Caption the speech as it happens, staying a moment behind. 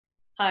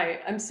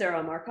Hi, I'm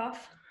Sera Markoff.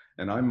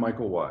 And I'm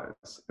Michael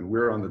Wise, and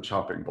we're on the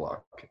chopping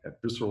block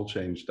at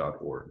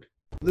visceralchange.org.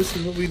 This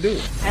is what we do.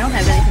 I don't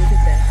have anything to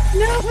say.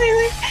 No,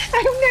 wait,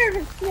 I'm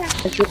nervous.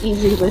 Yeah. It's an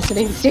easy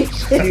listening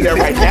station. You there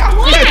right now?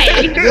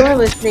 Why? You're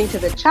listening to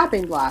the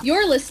chopping block.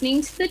 You're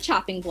listening to the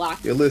chopping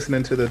block. You're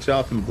listening to the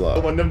chopping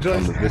block One of them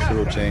on the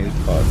Visceral Change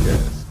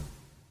podcast.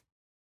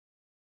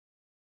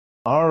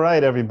 All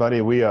right,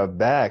 everybody, we are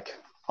back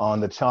on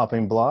the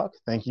chopping block.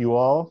 Thank you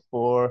all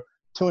for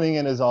tuning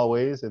in as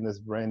always in this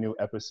brand new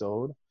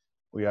episode.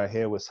 We are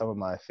here with some of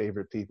my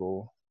favorite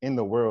people in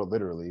the world,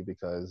 literally,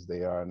 because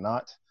they are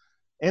not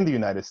in the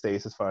United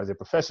States as far as their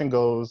profession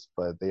goes,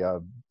 but they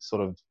are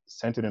sort of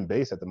centered and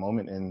based at the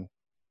moment in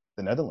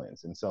the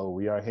Netherlands. And so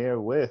we are here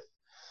with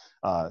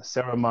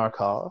Sera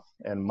Markoff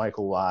and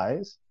Michael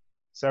Wise.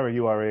 Sera,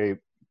 you are a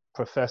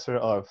professor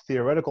of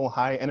theoretical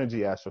high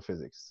energy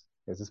astrophysics.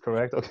 Is this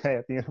correct? Okay,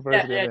 at the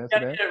University of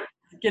Amsterdam.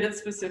 Get it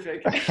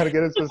specific. I gotta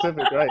get it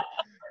specific, right?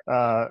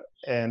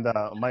 And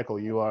Michael,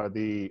 you are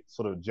the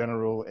sort of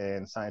general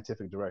and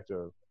scientific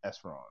director of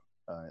SRON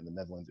in the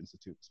Netherlands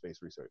Institute of Space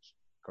Research,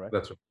 correct?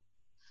 That's right.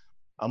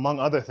 Among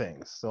other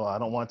things. So I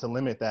don't want to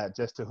limit that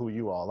just to who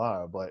you all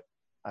are, but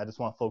I just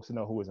want folks to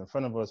know who is in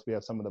front of us. We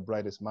have some of the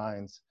brightest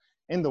minds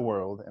in the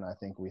world, and I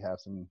think we have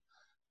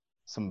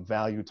some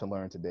value to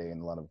learn today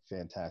and a lot of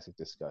fantastic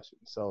discussion.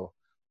 So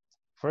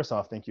first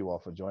off, thank you all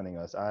for joining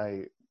us.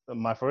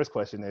 My first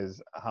question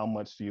is, how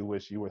much do you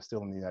wish you were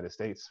still in the United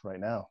States right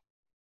now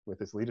with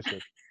this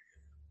leadership?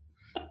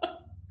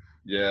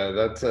 Yeah,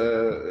 that's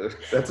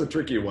a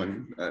tricky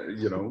one.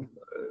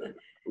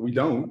 We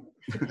don't.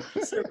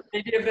 So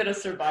maybe a bit of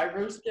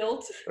survivor's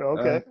guilt.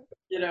 Okay.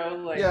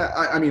 Yeah,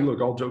 I mean,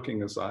 look, all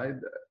joking aside,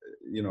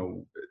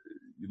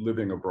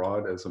 living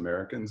abroad as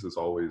Americans is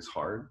always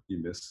hard.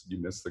 You miss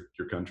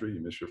your country, you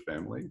miss your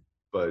family,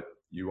 but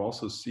you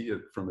also see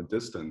it from a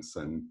distance,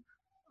 and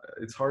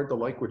it's hard to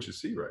like what you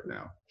see right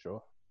now.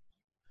 Sure.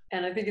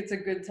 And I think it's a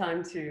good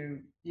time to,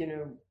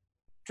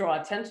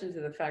 draw attention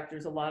to the fact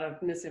there's a lot of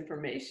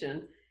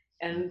misinformation.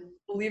 And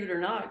believe it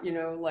or not,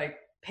 like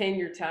paying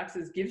your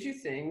taxes gives you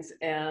things,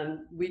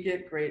 and we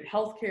get great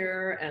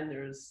healthcare, and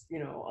there's,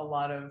 a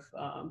lot of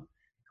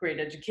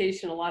great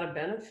education, a lot of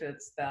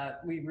benefits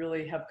that we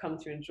really have come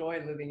to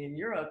enjoy living in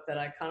Europe that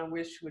I kind of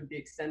wish would be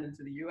extended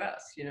to the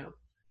US,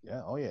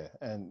 Yeah, oh yeah.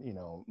 And,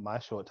 my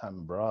short time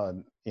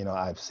abroad,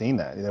 I've seen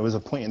that. There was a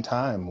point in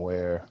time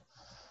where,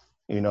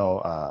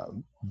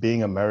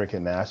 being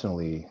American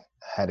nationally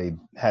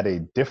had a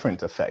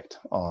different effect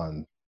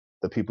on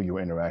the people you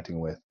were interacting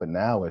with, but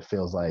now it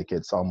feels like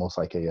it's almost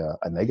like a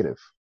negative,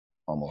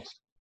 almost.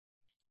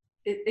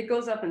 It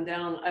goes up and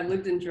down. I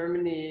lived in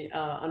Germany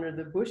under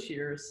the Bush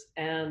years,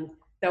 and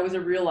that was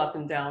a real up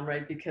and down,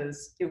 right?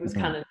 Because it was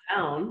kind of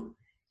down.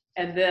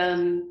 And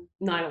then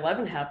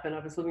 9/11 happened. I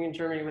was living in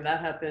Germany when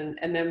that happened.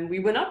 And then we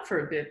went up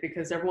for a bit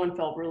because everyone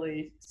felt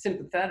really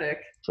sympathetic.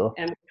 Sure.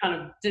 And kind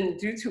of didn't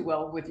do too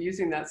well with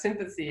using that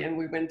sympathy. And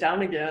we went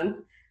down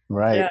again.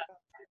 Right. Yeah.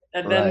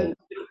 And then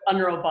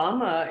under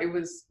Obama,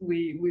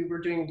 we were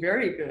doing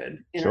very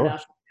good internationally.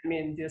 Sure. I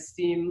mean, the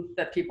esteem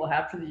that people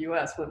have for the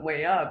U.S. went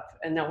way up.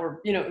 And now we're,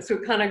 so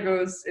it kind of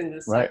goes in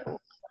this cycle.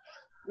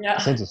 Yeah.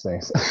 It's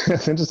interesting.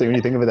 It's interesting when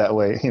you think of it that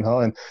way,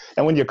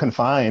 and when you're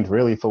confined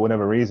really for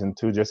whatever reason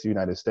to just the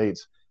United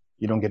States,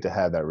 you don't get to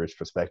have that rich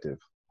perspective,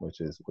 which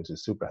is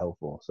super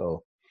helpful.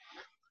 So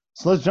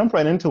let's jump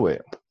right into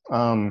it.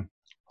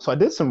 So I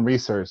did some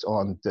research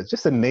on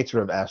just the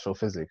nature of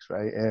astrophysics,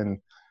 right? And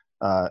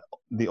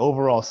the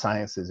overall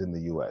sciences in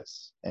the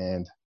US.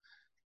 And,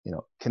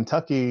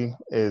 Kentucky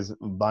is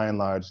by and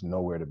large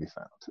nowhere to be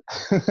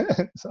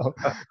found. So,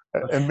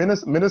 and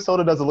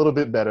Minnesota does a little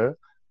bit better,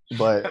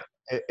 but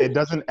it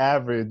doesn't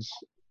average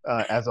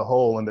as a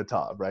whole in the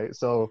top, right?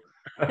 So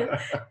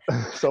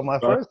my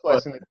first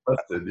question is,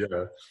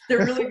 yeah.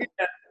 They're really good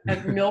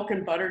at milk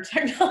and butter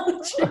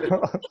technology.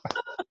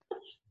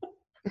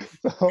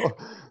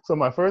 So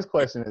my first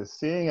question is,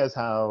 seeing as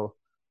how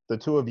the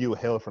two of you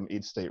hail from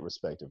each state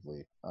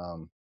respectively,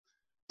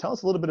 tell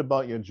us a little bit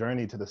about your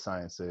journey to the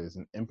sciences,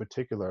 and in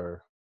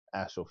particular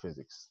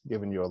astrophysics,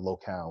 given your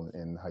locale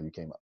and how you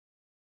came up.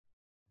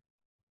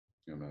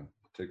 You want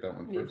to take that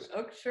one first?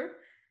 Oh, sure.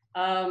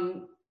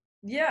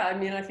 Yeah, I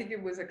mean, I think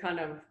it was a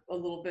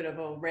little bit of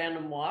a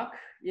random walk.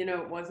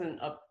 It wasn't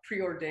a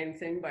preordained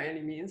thing by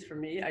any means for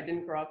me. I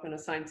didn't grow up in a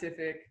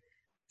scientific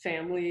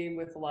family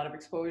with a lot of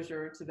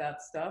exposure to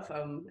that stuff.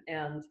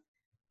 And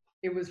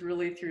it was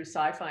really through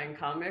sci-fi and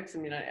comics. I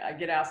mean, I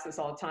get asked this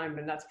all the time,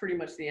 and that's pretty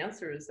much the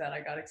answer, is that I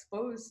got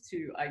exposed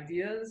to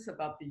ideas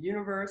about the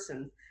universe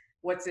and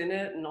what's in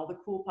it and all the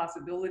cool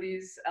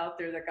possibilities out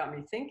there that got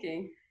me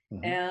thinking.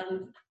 Mm-hmm.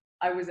 And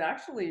I was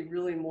actually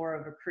really more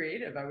of a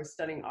creative. I was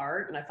studying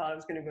art, and I thought I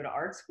was going to go to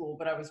art school,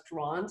 but I was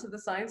drawn to the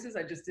sciences.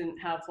 I just didn't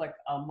have like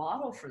a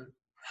model for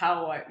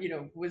how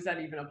was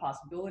that even a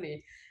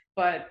possibility?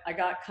 But I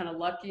got kind of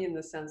lucky in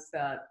the sense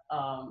that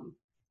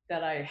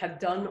that I had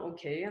done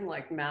okay in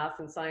like math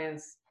and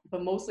science,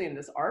 but mostly in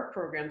this art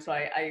program. So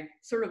I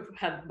sort of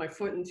had my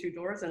foot in two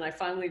doors, and I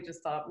finally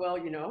just thought, well,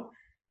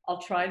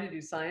 I'll try to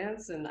do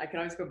science, and I can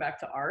always go back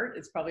to art.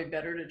 It's probably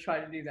better to try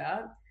to do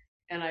that.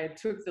 And I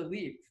took the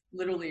leap,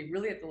 literally,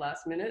 really at the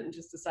last minute, and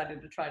just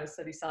decided to try to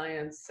study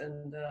science,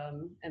 and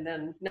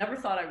then never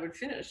thought I would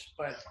finish,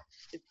 but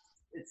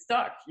it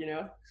stuck, you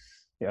know.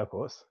 Yeah, of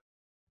course.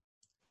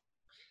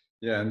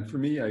 Yeah, and for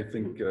me, I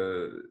think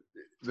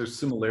there's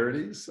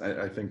similarities.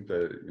 I think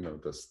the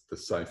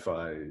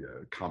sci-fi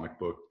comic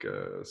book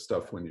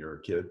stuff when you're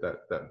a kid,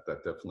 that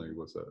definitely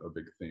was a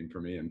big theme for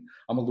me. And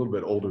I'm a little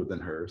bit older than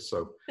her,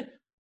 so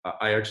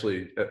I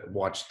actually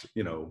watched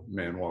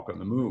Man Walk on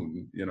the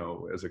Moon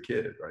as a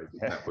kid, right?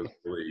 And that was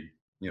really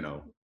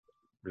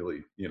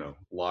really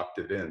locked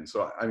it in.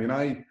 So I mean,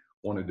 I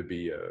wanted to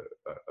be a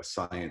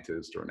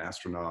scientist or an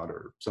astronaut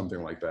or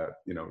something like that,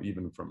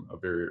 even from a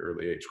very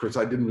early age. Of course,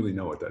 I didn't really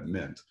know what that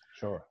meant.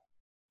 Sure.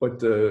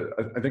 But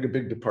I think a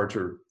big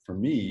departure for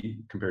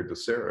me compared to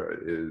Sarah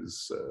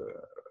is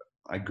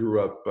I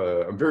grew up,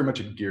 I'm very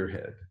much a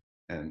gearhead.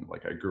 And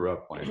like I grew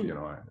up, like,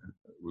 I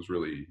was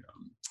really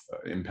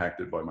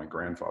impacted by my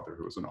grandfather,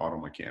 who was an auto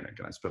mechanic.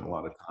 And I spent a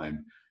lot of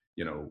time,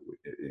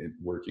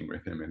 working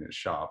with him in his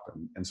shop.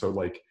 And so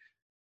like,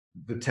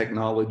 the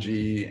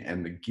technology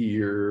and the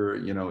gear,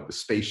 the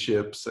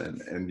spaceships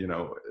and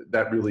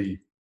that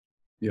really,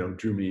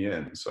 drew me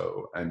in.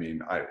 So, I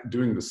mean,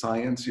 doing the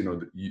science,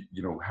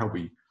 how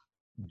we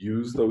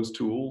use those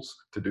tools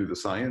to do the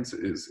science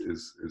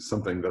is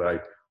something that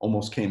I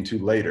almost came to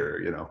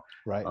later,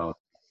 Right.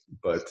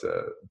 But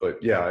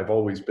yeah, I've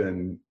always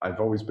been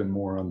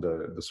more on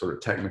the sort of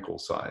technical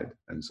side.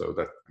 And so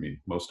that, I mean,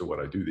 most of what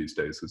I do these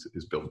days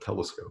is build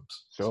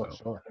telescopes. Sure.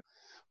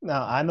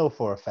 Now, I know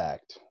for a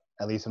fact,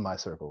 at least in my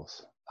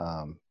circles,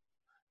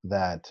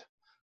 that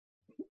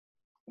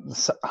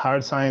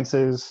hard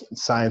sciences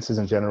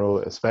in general,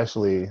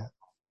 especially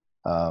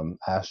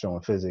astro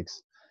and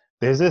physics,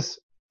 there's this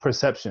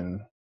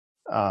perception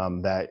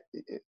that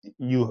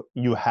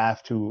you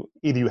have to,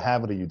 either you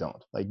have it or you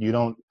don't. Like you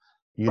don't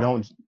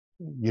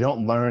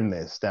learn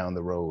this down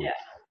the road. Yeah.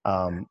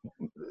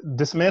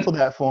 Dismantle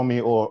that for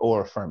me,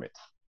 or affirm it.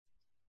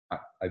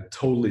 I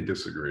totally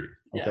disagree.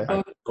 Yeah,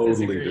 I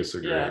totally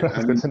disagree. Yeah.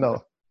 That's good to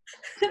know.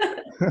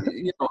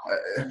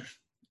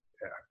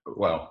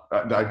 Well,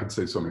 I could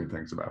say so many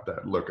things about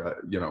that. Look,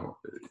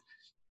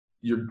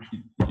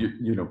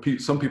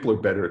 some people are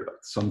better at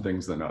some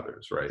things than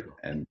others, right?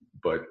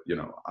 But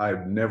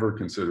I've never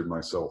considered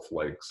myself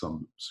like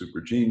some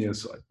super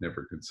genius. I've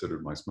never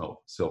considered myself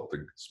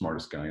the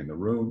smartest guy in the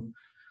room.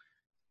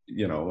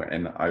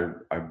 And I've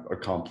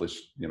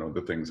accomplished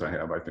the things I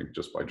have, I think,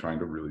 just by trying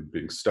to really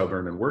being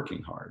stubborn and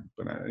working hard.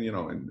 But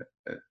and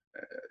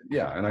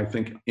I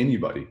think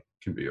anybody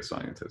can be a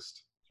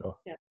scientist. Sure.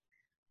 Yeah.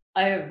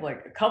 I have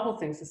like a couple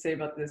things to say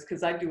about this,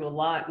 because I do a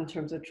lot in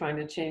terms of trying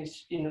to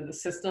change, the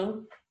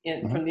system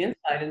from the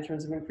inside in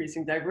terms of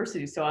increasing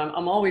diversity. So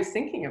I'm always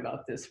thinking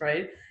about this,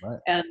 right?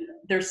 And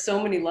there's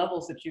so many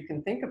levels that you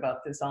can think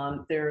about this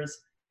on. There's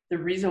the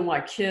reason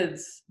why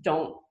kids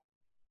don't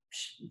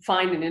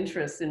find an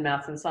interest in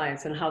math and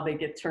science and how they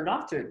get turned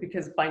off to it,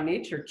 because by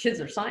nature,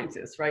 kids are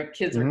scientists, right?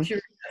 Kids are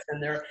curious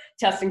and they're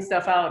testing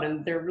stuff out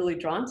and they're really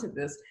drawn to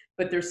this.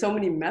 But there's so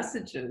many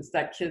messages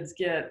that kids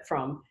get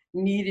from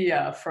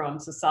media, from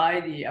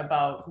society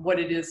about what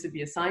it is to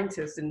be a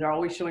scientist. And they're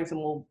always showing some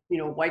old,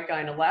 white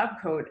guy in a lab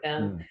coat.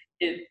 And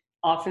it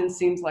often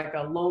seems like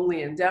a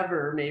lonely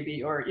endeavor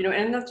maybe, or,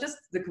 and that's just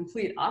the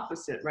complete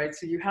opposite, right?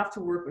 So you have to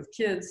work with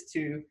kids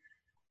to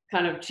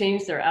kind of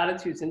change their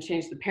attitudes and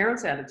change the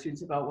parents'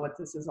 attitudes about what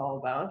this is all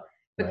about.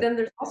 But then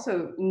there's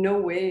also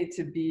no way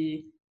to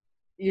be,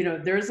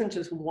 there isn't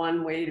just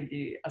one way to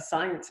be a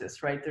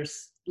scientist, right?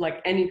 There's,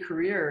 like any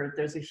career,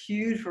 there's a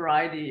huge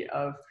variety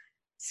of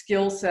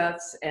skill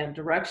sets and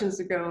directions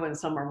to go, and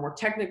some are more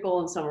technical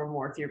and some are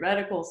more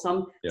theoretical.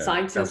 Some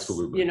scientists,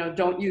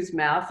 don't use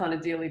math on a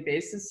daily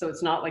basis, so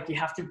it's not like you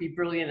have to be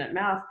brilliant at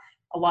math.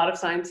 A lot of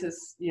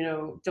scientists,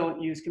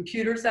 don't use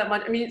computers that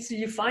much. I mean, so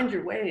you find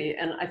your way,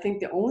 and I think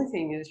the only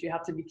thing is you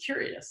have to be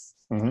curious.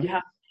 You have to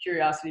be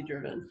curiosity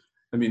driven.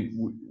 I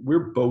mean,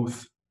 we're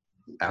both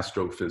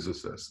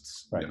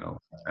astrophysicists,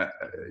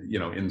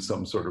 in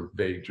some sort of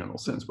vague general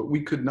sense, but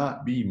we could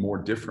not be more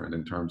different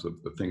in terms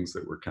of the things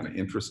that we're kind of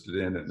interested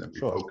in and that we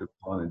focus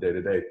on in day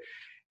to day.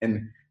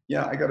 And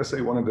yeah, I got to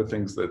say, one of the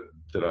things that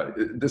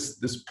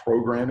this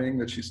programming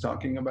that she's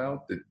talking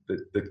about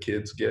that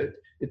kids get,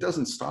 it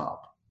doesn't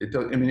stop. It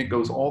does. I mean, it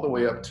goes all the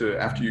way up to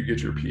after you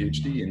get your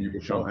PhD and you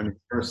become. I mean,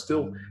 there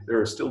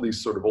are still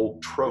these sort of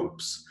old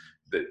tropes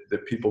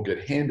that people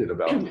get handed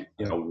about,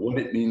 what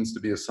it means to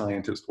be a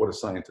scientist, what a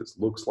scientist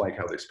looks like,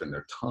 how they spend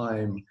their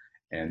time,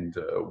 and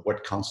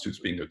what constitutes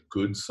being a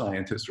good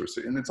scientist.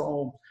 And it's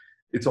all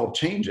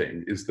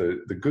changing, is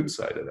the good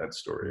side of that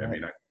story. I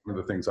mean, one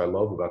of the things I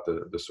love about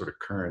the sort of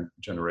current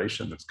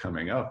generation that's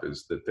coming up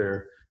is that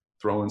they're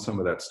throwing some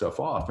of that stuff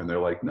off, and they're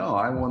like, no,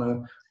 I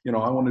want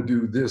to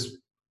do this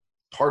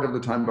part of the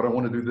time, but I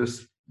want to do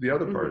this the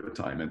other part of the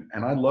time.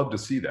 And I love to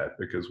see that,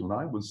 because when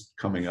I was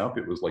coming up,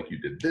 it was like you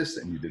did this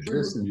and you did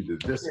this and you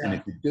did this. And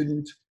if you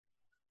didn't,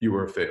 you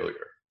were a failure.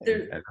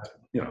 And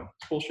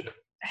it's bullshit.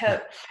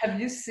 have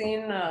you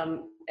seen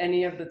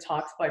any of the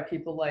talks by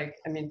people like,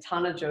 I mean,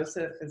 Tana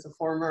Joseph is a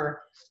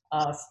former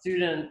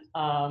student.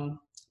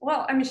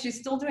 Well, I mean, she's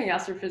still doing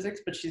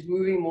astrophysics, but she's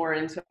moving more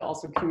into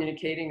also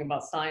communicating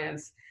about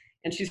science.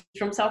 And she's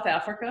from South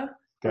Africa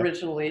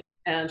originally,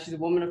 and she's a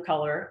woman of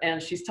color.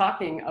 And she's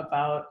talking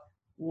about,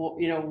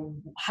 you know,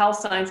 how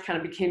science kind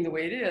of became the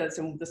way it is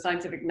and the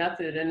scientific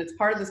method. And it's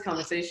part of this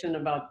conversation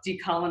about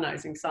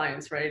decolonizing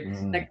science, right?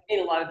 That can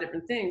mean a lot of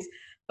different things.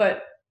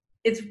 But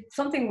it's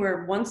something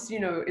where once, you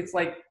know, it's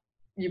like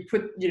you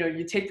put, you know,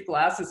 you take the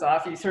glasses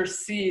off, you sort of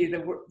see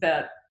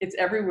that it's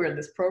everywhere,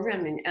 this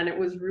programming. And it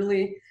was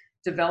really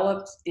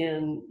developed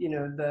in, you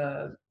know,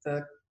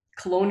 the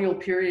colonial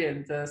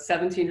period, the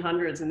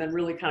 1700s, and then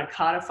really kind of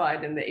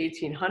codified in the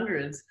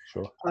 1800s.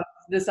 Sure.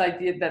 This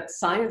idea that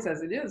science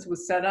as it is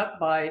was set up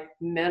by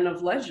men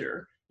of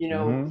leisure, you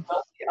know,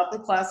 wealthy upper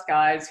class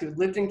guys who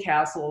lived in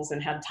castles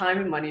and had time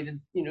and money to,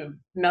 you know,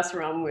 mess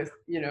around with,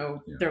 you know,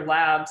 their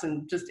labs,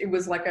 and just, it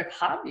was like a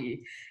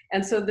hobby.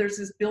 And so there's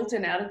this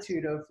built-in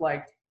attitude of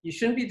like, you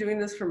shouldn't be doing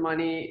this for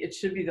money. It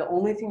should be the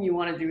only thing you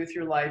want to do with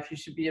your life. You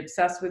should be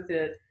obsessed with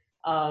it.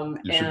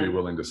 You should be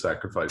willing to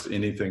sacrifice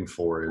anything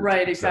for it.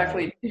 Right,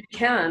 exactly. You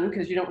can,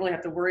 because you don't really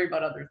have to worry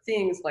about other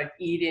things like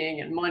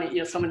eating and money. You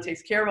know, someone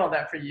takes care of all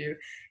that for you.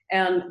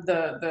 And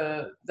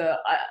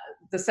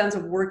the sense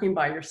of working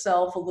by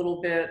yourself a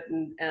little bit,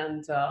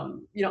 and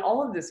you know,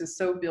 all of this is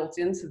so built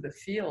into the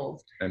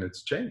field. And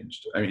it's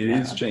changed. I mean, it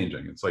is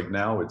changing. It's like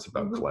now it's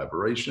about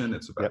collaboration.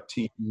 It's about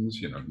teams.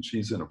 You know, and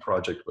she's in a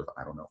project with,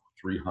 I don't know,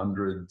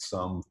 300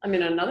 some. I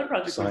mean, another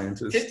project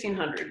with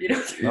 1,500. You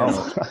know.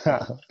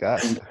 Oh,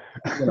 gosh.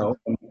 You know,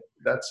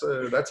 that's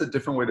a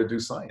different way to do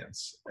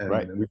science,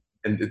 and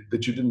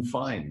that you didn't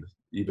find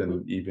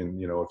even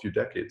you know a few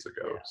decades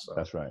ago. So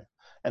that's right.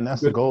 And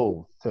that's the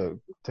goal, to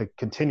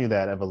continue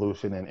that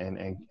evolution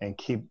and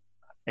keep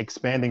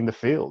expanding the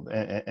field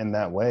in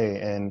that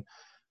way.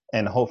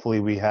 And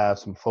hopefully we have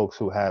some folks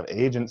who have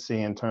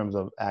agency in terms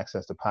of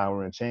access to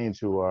power and change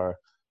who are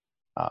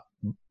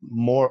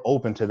more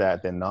open to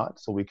that than not.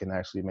 So we can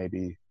actually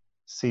maybe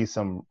see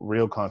some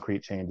real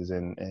concrete changes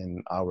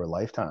in our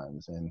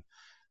lifetimes. And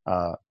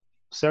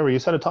Sera, you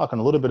started talking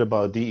a little bit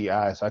about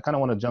DEI. So I kind of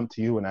want to jump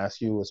to you and ask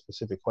you a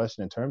specific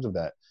question in terms of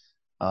that.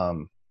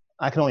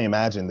 I can only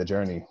imagine the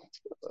journey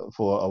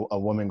for a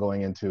woman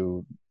going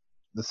into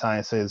the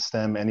sciences,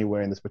 STEM,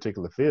 anywhere in this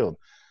particular field.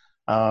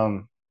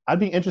 I'd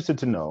be interested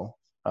to know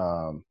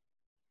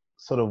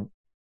sort of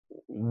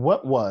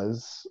what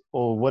was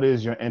or what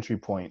is your entry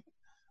point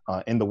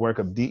in the work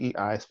of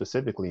DEI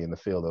specifically in the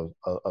field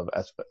of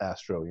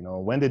astro. You know,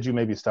 when did you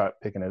maybe start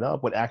picking it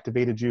up? What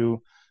activated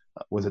you?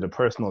 Was it a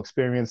personal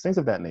experience? Things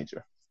of that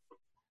nature.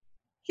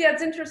 Yeah,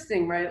 it's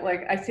interesting, right?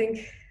 Like, I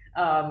think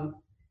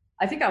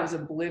I was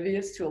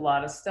oblivious to a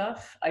lot of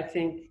stuff. I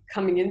think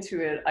coming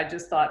into it, I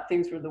just thought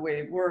things were the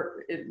way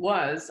it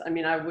was. I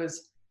mean, I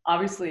was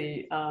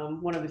obviously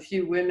one of the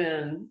few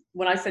women.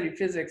 When I studied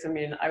physics, I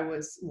mean, I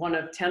was one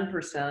of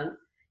 10%.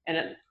 And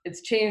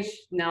it's changed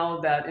now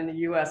that in the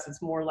US,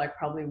 it's more like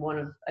probably one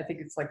of, I think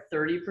it's like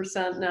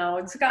 30% now.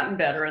 It's gotten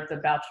better at the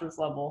bachelor's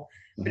level,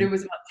 but it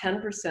was about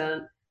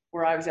 10%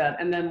 where I was at.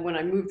 And then when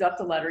I moved up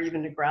the ladder,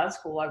 even to grad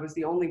school, I was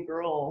the only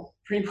girl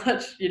pretty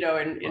much, you know,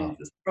 in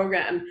this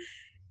program.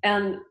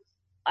 And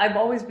I've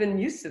always been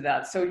used to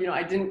that. So, you know,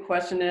 I didn't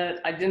question it.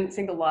 I didn't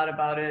think a lot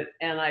about it.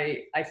 And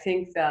I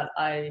think that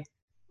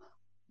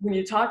when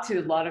you talk to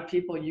a lot of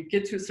people, you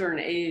get to a certain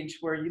age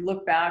where you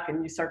look back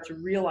and you start to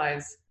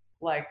realize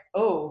like,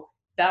 oh,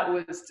 that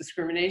was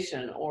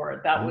discrimination,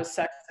 or that was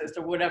sexist,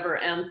 or whatever.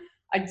 And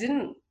I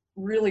didn't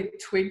really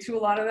twig to a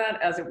lot of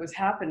that as it was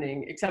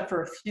happening, except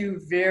for a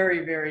few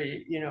very,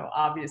 very, you know,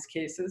 obvious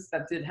cases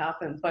that did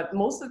happen. But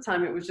most of the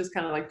time it was just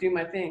kind of like do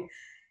my thing.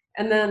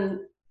 And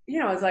then, you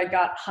know, as I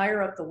got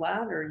higher up the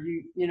ladder,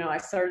 you know, I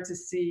started to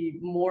see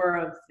more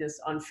of this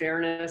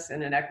unfairness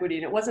and inequity.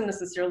 And it wasn't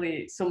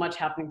necessarily so much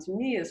happening to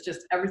me as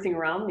just everything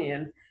around me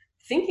and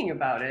thinking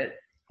about it.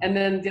 And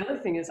then the other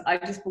thing is I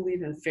just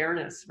believe in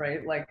fairness,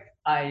 right? Like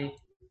I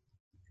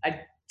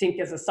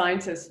think as a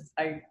scientist,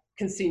 I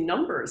can see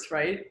numbers,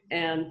 right?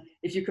 And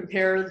if you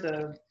compare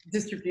the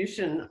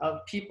distribution of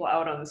people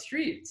out on the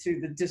street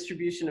to the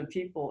distribution of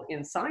people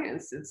in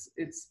science,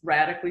 it's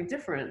radically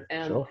different.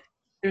 And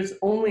there's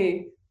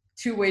only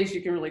two ways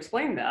you can really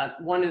explain that.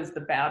 One is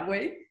the bad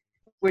way,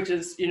 which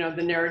is, you know,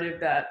 the narrative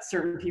that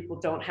certain people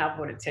don't have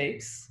what it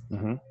takes.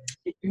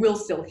 You will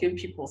still hear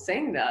people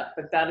saying that,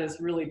 but that is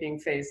really being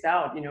phased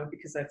out, you know,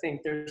 because I think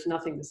there's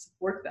nothing to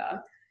support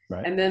that.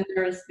 Right. And then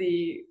there's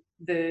the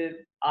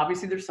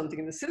obviously there's something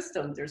in the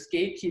system. There's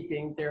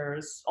gatekeeping.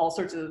 There's all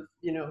sorts of,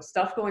 you know,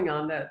 stuff going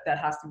on that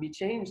has to be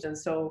changed. And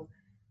so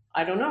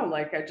I don't know,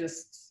 like I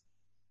just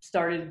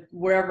started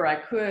wherever I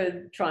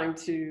could trying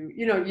to,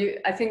 you know,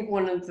 I think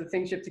one of the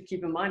things you have to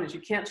keep in mind is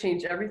you can't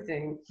change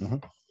everything.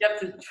 You have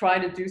to try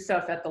to do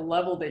stuff at the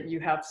level that you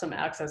have some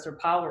access or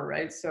power,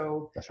 right?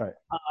 So that's right.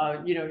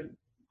 You know,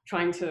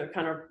 trying to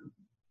kind of,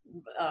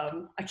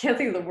 I can't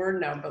think of the word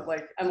now, but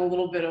like I'm a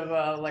little bit of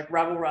a like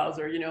rabble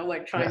rouser, you know,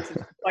 like trying to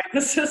fight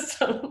the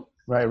system.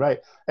 Right.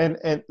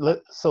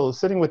 So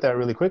sitting with that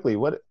really quickly,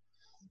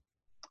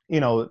 you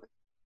know,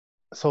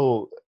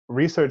 so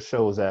research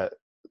shows that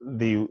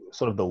the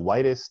sort of the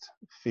whitest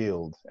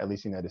field, at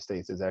least in the United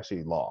States, is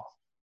actually law.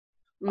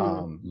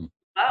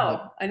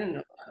 Wow, I didn't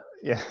know.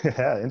 Yeah,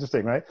 yeah,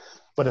 interesting, right?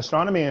 But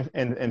astronomy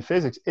and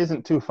physics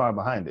isn't too far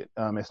behind it.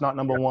 It's not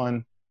number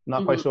one.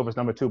 Not quite sure if it's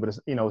number two, but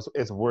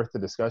it's worth the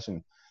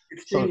discussion.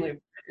 Extremely.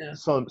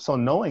 So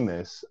knowing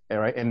this,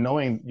 right, and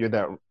knowing you're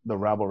the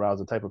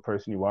rabble-rouser type of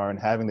person you are, and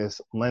having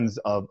this lens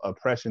of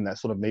oppression that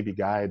sort of maybe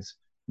guides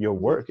your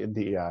work in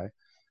DEI,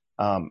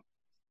 let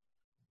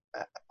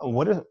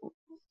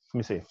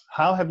me see.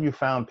 How have you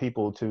found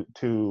people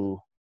to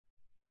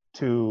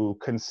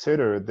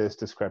consider this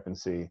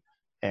discrepancy,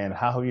 and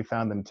how have you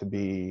found them to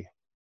be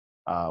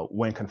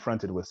when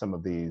confronted with some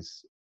of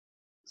this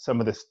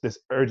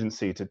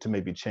urgency to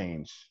maybe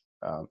change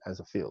as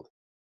a field?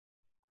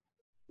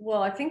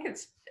 Well, I think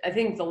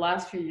the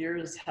last few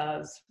years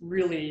has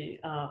really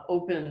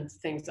opened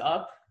things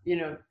up.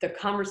 The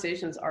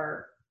conversations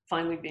are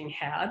finally being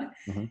had,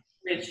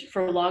 which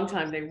for a long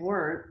time they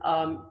weren't.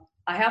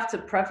 I have to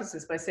preface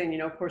this by saying,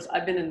 of course,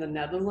 I've been in the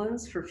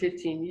Netherlands for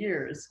 15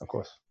 years. Of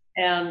course.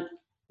 And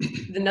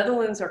the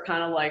Netherlands are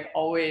kind of like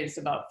always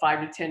about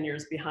 5 to 10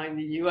 years behind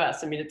the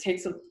US. I mean, it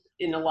takes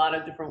in a lot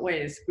of different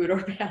ways, good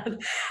or bad.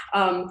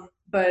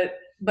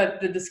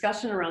 But the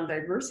discussion around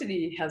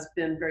diversity has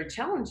been very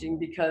challenging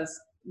because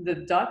the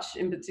Dutch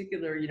in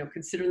particular,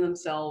 consider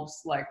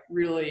themselves like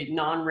really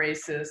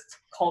non-racist,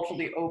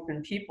 culturally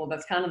open people.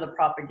 That's kind of the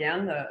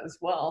propaganda as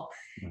well.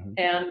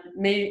 And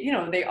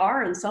they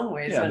are in some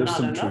ways. Yeah, and there's not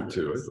some in truth others.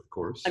 to it, of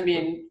course. I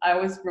mean, I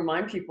always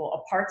remind people,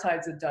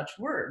 apartheid's a Dutch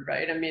word,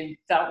 right? I mean,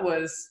 that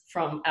was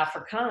from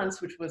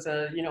Afrikaans, which was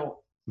the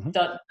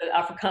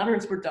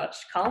Afrikaners were Dutch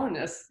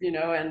colonists,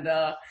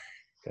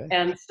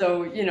 and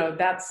so,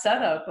 that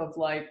setup of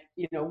like,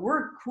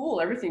 we're cool,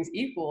 everything's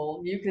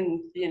equal. You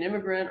can be an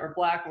immigrant or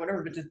Black or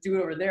whatever, but just do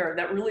it over there.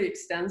 That really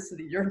extends to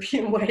the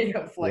European way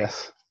of like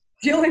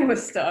dealing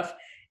with stuff.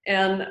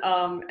 And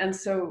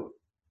so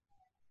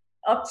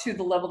up to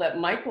the level that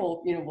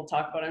Michael, we'll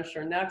talk about, I'm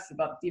sure next,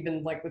 about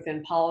even like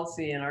within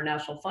policy and our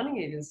national funding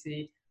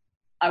agency,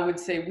 I would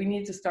say we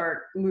need to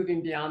start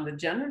moving beyond the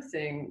gender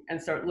thing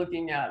and start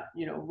looking at,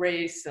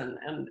 race and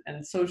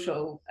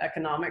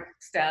socioeconomic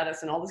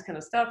status and all this kind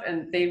of stuff.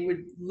 And they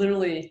would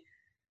literally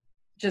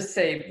just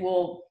say,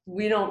 well,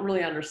 we don't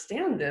really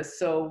understand this,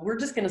 so we're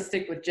just going to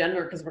stick with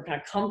gender because we're kind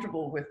of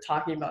comfortable with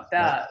talking about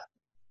that.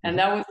 And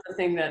that was the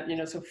thing that,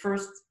 so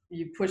first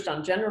you pushed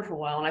on gender for a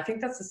while. And I think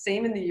that's the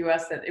same in the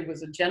US, that it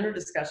was a gender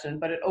discussion,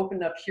 but it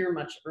opened up here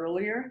much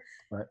earlier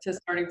to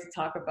starting to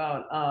talk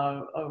about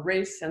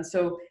race. And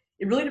so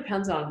it really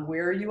depends on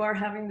where you are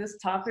having this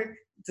topic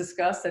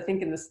discussed. I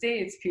think in the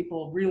States,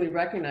 people really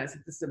recognize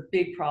that this is a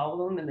big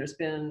problem, and there's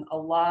been a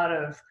lot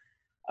of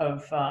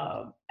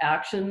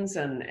actions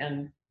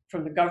and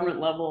from the government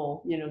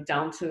level,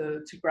 down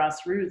to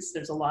grassroots,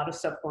 there's a lot of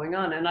stuff going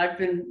on. And I've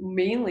been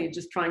mainly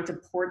just trying to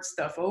port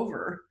stuff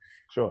over,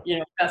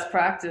 best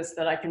practice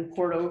that I can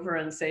port over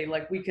and say,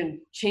 like, we can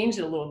change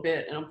it a little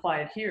bit and apply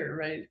it here,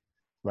 right?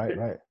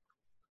 Right.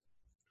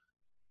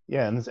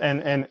 Yeah,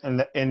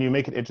 and you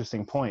make an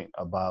interesting point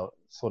about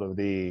sort of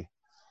the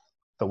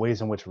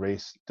ways in which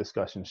race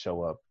discussions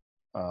show up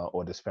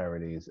or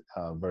disparities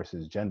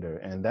versus gender,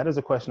 and that is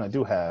a question I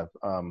do have,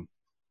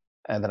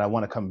 and that I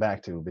want to come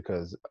back to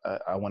because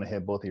I want to hear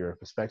both of your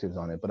perspectives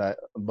on it. But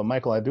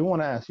Michael, I do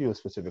want to ask you a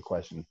specific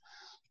question.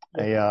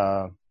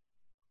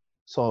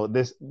 So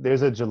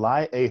there's a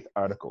July 8th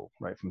article,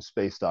 right, from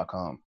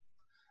space.com.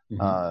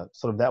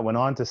 Sort of that went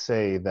on to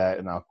say that,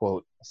 and I'll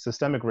quote,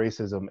 systemic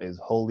racism is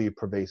wholly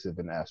pervasive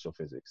in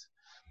astrophysics.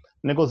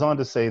 And it goes on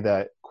to say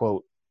that,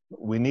 quote,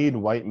 we need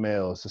white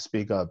males to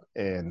speak up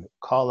and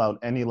call out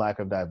any lack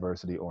of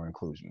diversity or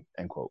inclusion,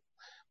 end quote.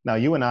 Now,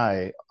 you and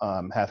I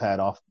have had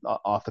off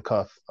the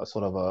cuff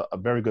sort of a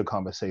very good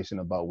conversation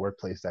about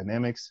workplace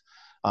dynamics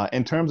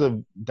in terms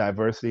of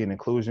diversity and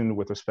inclusion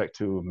with respect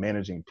to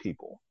managing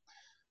people.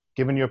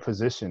 Given your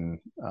position,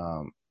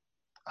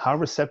 how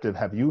receptive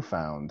have you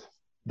found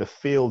the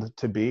field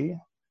to be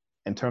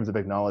in terms of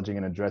acknowledging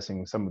and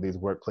addressing some of these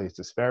workplace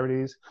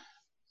disparities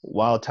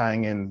while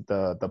tying in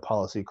the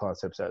policy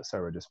concepts that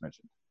Sera just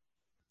mentioned?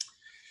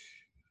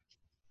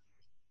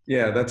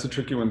 Yeah, that's a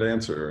tricky one to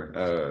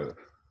answer.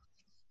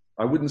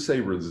 I wouldn't say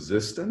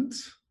resistant.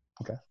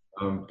 Okay.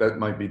 That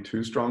might be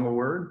too strong a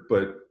word,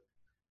 but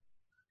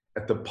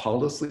at the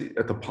policy,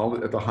 at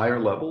the higher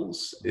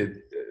levels,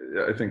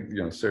 I think,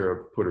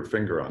 Sera put her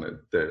finger on it,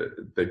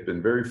 that they've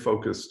been very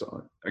focused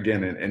on,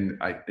 again, and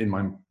in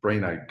my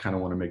brain, I kind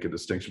of want to make a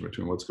distinction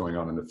between what's going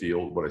on in the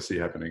field, what I see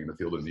happening in the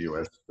field in the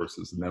US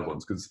versus the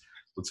Netherlands, because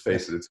let's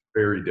face it, it's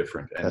very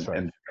different. And, that's right.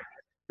 And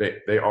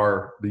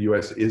the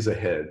US is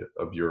ahead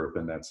of Europe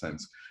in that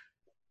sense.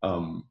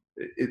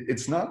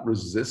 It's not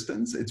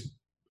resistance,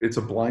 it's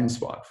a blind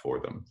spot for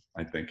them,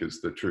 I think,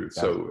 is the truth.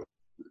 So,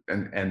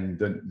 and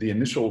the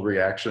initial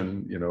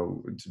reaction,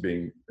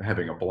 to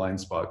having a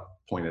blind spot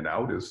pointed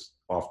out is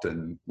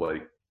often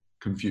like,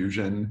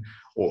 confusion,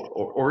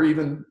 or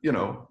even, you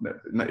know,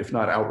 if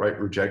not outright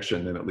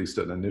rejection, then at least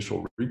an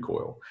initial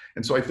recoil.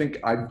 And so I think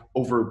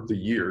over the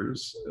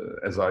years,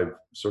 as I've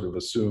sort of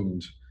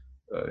assumed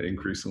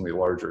increasingly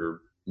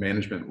larger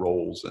management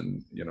roles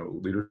and, you know,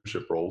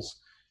 leadership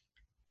roles,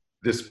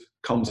 this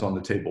comes on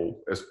the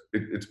table as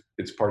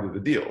it's part of the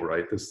deal,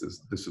 right? This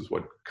is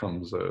what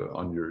comes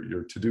on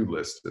your to-do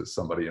list as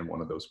somebody in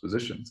one of those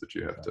positions that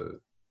you have to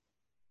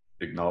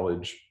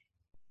acknowledge,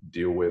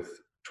 deal with,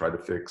 try to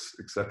fix,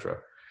 etc.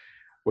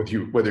 Whether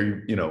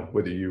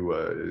you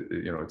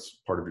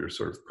it's part of your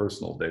sort of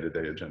personal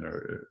day-to-day agenda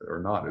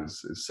or not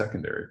is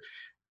secondary.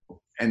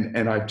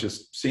 And I've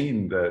just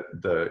seen that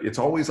it's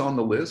always on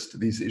the list.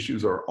 These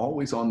issues are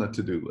always on the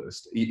to-do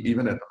list,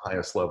 even at the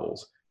highest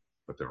levels,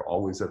 but they're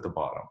always at the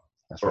bottom.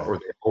 That's right. Or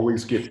they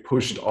always get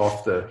pushed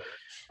off the.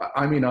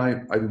 I mean,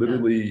 I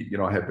literally, you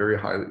know, I had very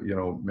high, you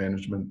know,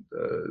 management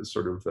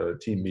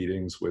team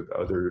meetings with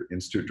other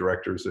institute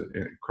directors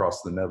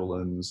across the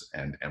Netherlands,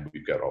 and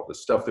we've got all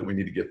this stuff that we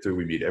need to get through.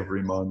 We meet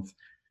every month.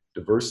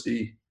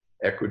 Diversity,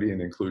 equity,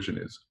 and inclusion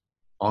is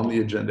on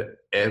the agenda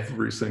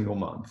every single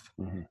month,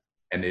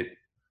 and it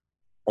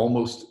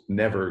almost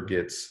never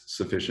gets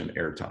sufficient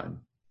airtime.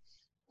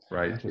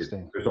 Right.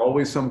 There's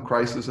always some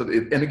crisis of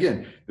it. And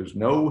again, there's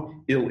no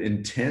ill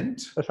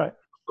intent. That's right.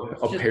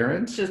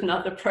 Apparent. It's just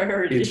not the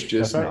priority. It's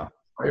just not the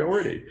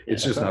priority.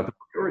 It's just not the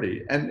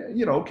priority. And,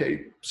 you know,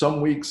 okay,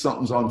 some weeks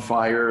something's on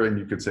fire and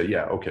you could say,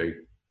 yeah, okay,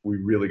 we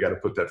really got to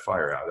put that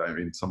fire out. I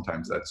mean,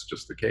 sometimes that's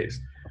just the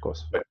case. Of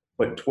course.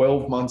 But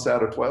 12 months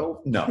out of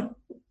 12, no.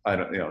 I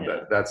don't, you know,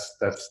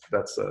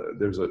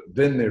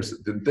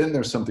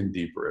 there's something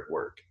deeper at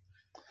work.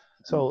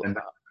 So, and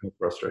that's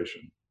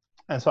frustration.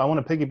 And so I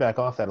want to piggyback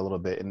off that a little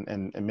bit,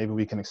 and maybe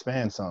we can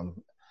expand some.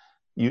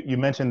 You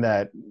mentioned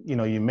that, you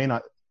know, you may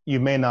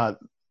not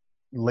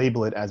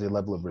label it as a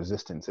level of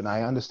resistance, and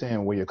I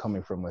understand where you're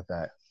coming from with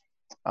that.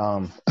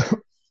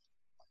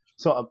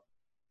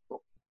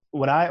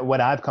 What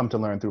I've come to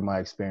learn through my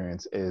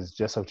experience is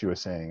just what you were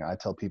saying. I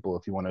tell people,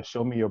 if you want to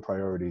show me your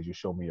priorities, you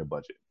show me your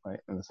budget,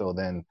 right? And so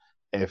then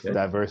if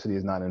diversity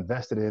is not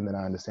invested in, then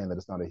I understand that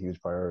it's not a huge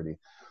priority.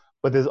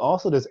 But there's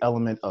also this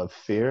element of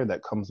fear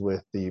that comes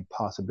with the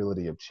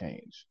possibility of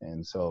change.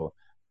 And so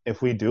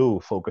if we do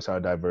focus our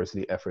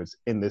diversity efforts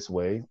in this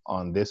way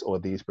on this or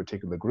these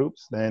particular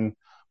groups, then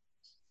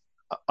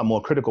a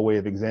more critical way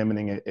of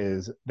examining it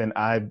is then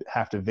I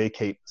have to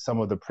vacate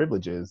some of the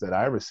privileges that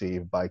I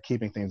receive by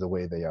keeping things the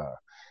way they are.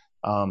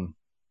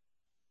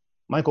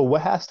 Michael,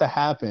 what has to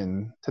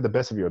happen, to the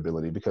best of your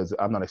ability, because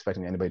I'm not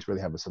expecting anybody to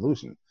really have a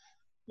solution,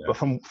 but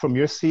from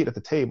your seat at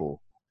the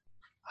table,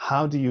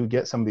 how do you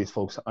get some of these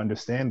folks to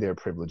understand their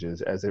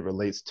privileges as it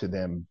relates to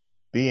them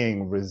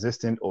being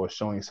resistant or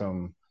showing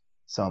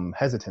some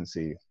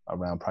hesitancy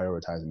around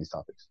prioritizing these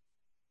topics?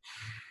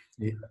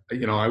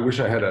 You know, I wish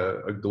I had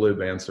a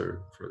glib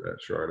answer for that,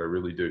 Shard. I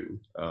really do.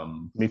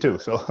 Me too.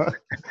 So,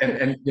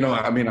 and you know,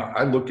 I mean,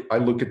 I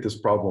look at this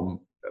problem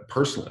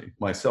personally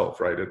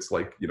myself, right? It's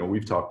like, you know,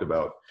 we've talked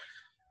about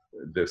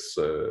this,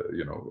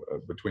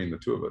 between the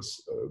two of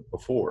us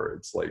before.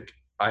 It's like,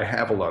 I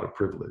have a lot of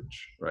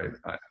privilege, right?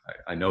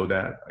 I know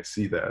that, I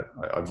see that,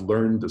 I've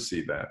learned to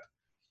see that.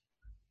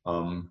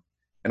 And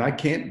I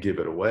can't give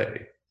it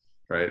away,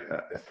 right?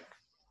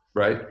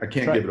 I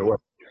can't give it away.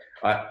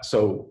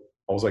 So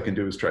all I can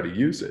do is try to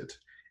use it.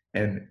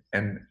 And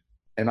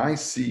I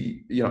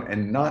see, you know,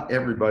 and not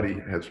everybody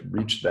has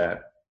reached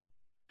that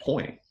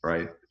point,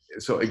 right?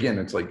 So again,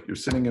 it's like you're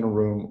sitting in a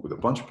room with a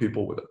bunch of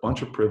people with a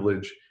bunch of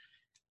privilege.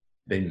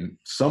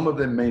 Some of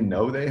them may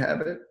know they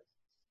have it,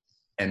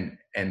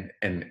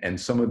 and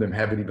some of them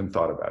haven't even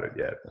thought about it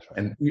yet.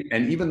 And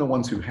even the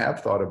ones who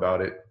have thought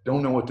about it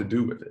don't know what to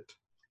do with it.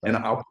 And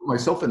I'll put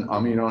myself in, I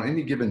mean, on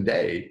any given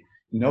day,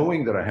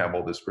 knowing that I have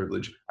all this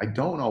privilege, I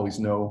don't always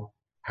know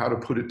how to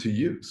put it to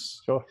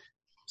use. Sure.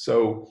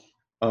 So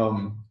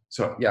how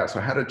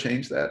to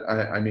change that?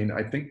 I mean,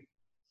 I think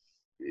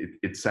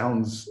it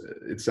sounds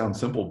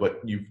simple,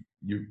 but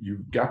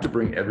you've got to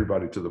bring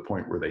everybody to the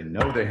point where they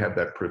know they have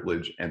that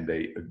privilege and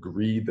they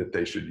agree that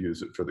they should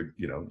use it for the,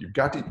 you know, you've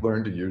got to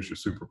learn to use your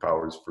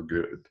superpowers for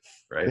good,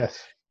 right? Yes.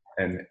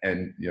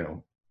 And you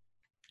know,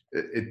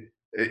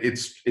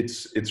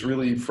 it's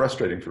really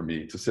frustrating for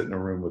me to sit in a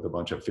room with a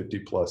bunch of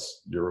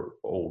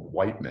 50-plus-year-old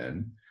white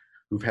men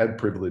who've had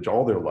privilege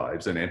all their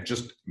lives and have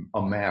just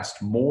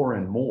amassed more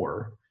and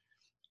more,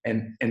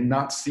 and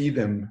not see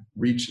them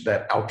reach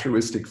that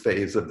altruistic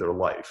phase of their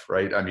life,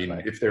 right? I mean,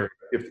 if they're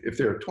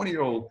a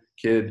 20-year-old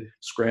kid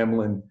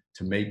scrambling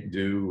to make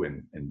do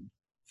and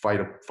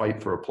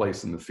fight for a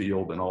place in the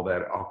field and all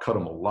that, I'll cut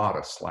them a lot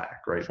of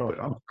slack, right? Sure.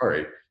 But I'm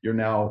sorry, you're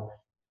now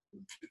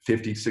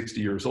 50,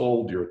 60 years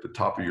old, you're at the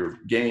top of your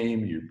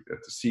game, you're at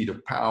the seat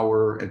of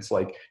power. It's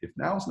like, if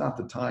now's not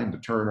the time to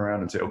turn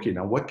around and say, okay,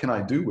 now what can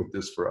I do with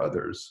this for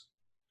others?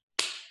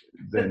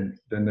 Then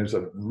there's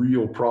a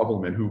real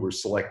problem in who we're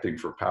selecting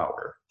for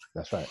power.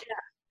 That's right.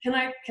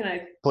 Yeah. Can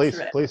I? Please.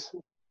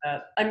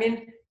 I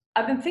mean,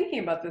 I've been thinking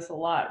about this a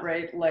lot,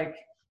 right? Like,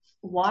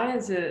 why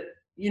is it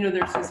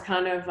there's this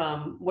kind of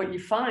what you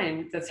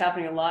find that's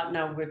happening a lot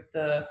now with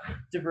the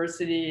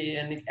diversity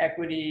and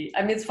equity.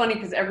 I mean, it's funny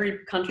because every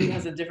country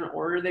has a different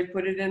order they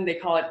put it in. They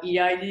call it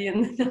EID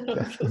and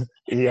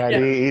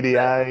EID,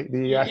 EDI,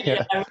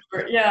 DEI.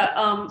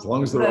 Yeah. As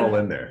long as they're all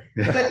in there.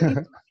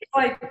 But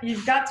like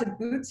you've got to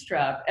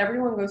bootstrap.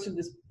 Everyone goes through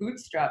this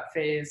bootstrap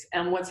phase,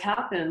 and what's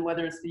happened,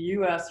 whether it's the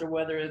U.S. or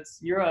whether it's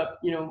Europe,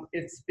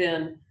 it's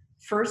been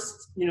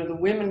first, the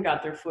women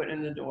got their foot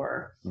in the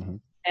door. Mm-hmm.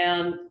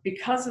 And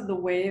because of the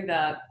way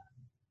that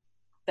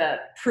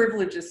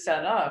privilege is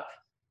set up,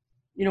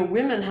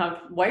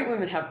 white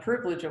women have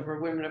privilege over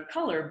women of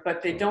color,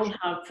 but they don't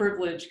have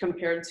privilege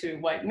compared to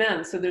white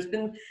men. So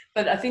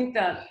but I think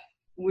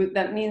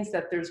that means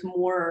that there's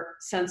more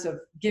sense of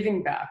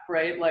giving back,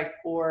 right?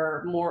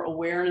 Or more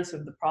awareness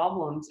of the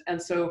problems. And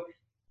so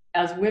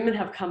as women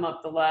have come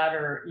up the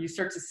ladder, you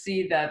start to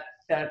see that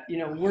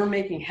we're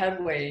making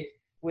headway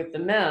with the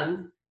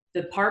men.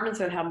 The departments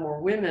that have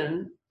more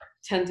women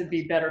tend to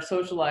be better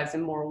socialized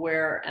and more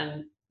aware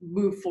and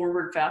move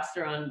forward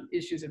faster on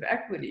issues of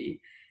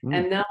equity.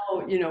 And now,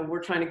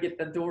 we're trying to get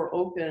the door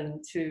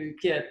open to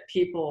get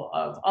people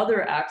of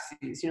other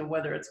axes,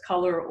 whether it's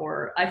color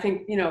or I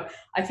think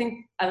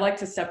I like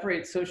to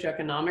separate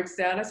socioeconomic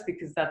status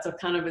because that's a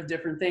kind of a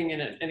different thing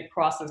and it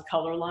crosses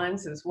color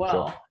lines as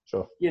well.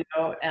 Sure.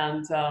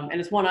 And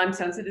it's one I'm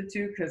sensitive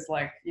to because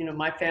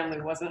my family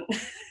wasn't.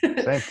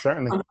 Same,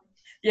 certainly.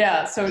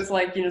 Yeah, so it's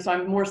so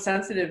I'm more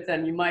sensitive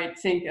than you might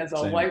think as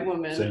a white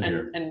woman,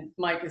 and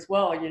Mike as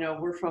well.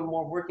 We're from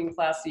more working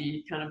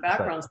classy kind of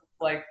backgrounds.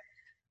 Right.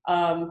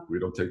 We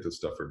don't take this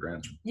stuff for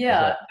granted.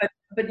 Yeah,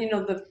 but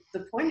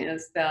the point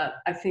is that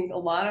I think a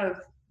lot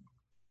of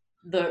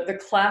the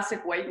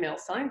classic white male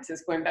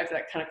scientists, going back to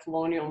that kind of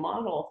colonial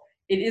model,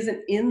 it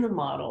isn't in the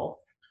model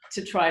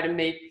to try to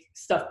make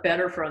stuff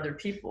better for other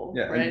people.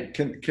 Yeah, right?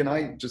 Can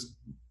I just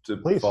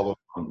Please. Follow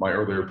on my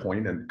earlier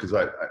point, and because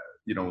I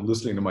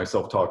listening to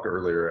myself talk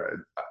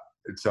earlier,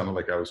 it sounded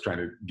like I was trying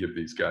to give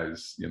these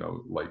guys,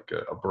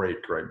 a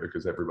break, right?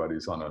 Because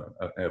everybody's on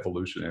an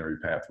evolutionary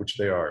path, which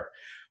they are.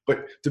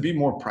 But to be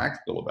more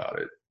practical about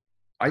it,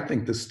 I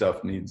think this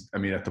stuff needs,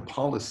 at the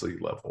policy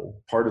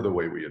level, part of the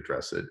way we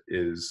address it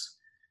is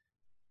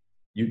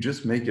you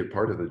just make it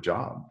part of the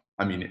job.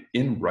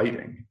 In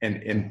writing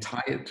and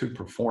tie it to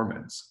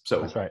performance.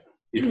 So that's right.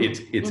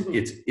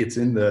 It's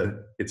in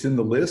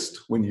the list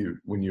when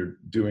you're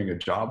doing a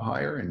job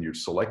hire and you're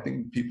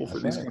selecting people for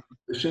these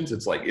positions.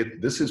 It's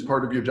this is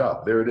part of your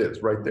job. There it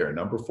is, right there,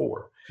 number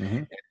 4.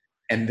 Mm-hmm.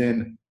 And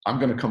then I'm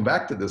going to come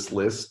back to this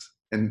list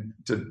and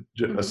to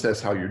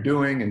assess how you're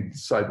doing and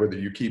decide whether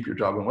you keep your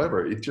job and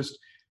whatever.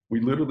 We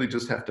literally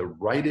just have to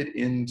write it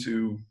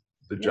into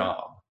the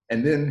job.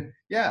 And then,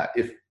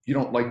 if you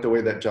don't like the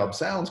way that job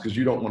sounds because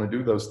you don't want to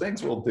do those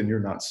things, well, then you're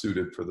not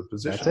suited for the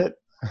position. That's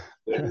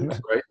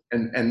it. Right?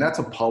 And that's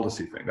a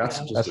policy thing. That's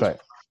right.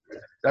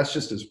 That's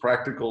just as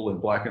practical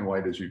and black and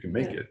white as you can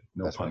make it.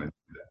 No pun intended.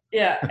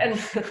 Yeah, and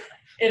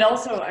it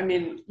also,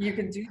 you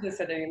can do this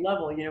at any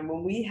level.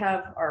 When we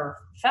have our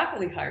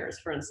faculty hires,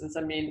 for instance,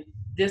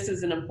 this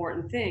is an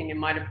important thing in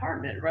my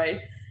department,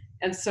 right?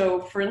 And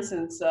so, for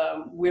instance,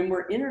 when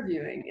we're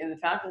interviewing in the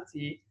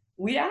faculty,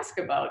 we ask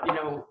about,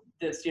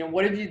 this,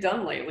 what have you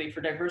done lately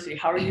for diversity?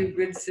 How are you a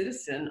good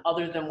citizen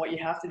other than what you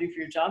have to do for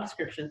your job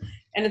description?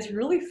 And it's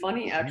really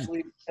funny,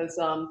 actually, because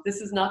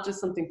this is not just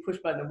something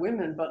pushed by the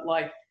women, but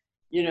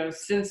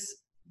since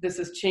this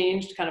has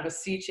changed, kind of a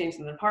sea change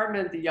in the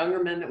department, the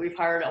younger men that we've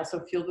hired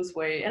also feel this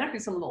way, and actually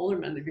some of the older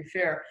men, to be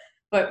fair.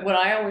 But what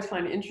I always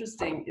find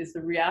interesting is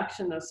the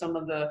reaction of some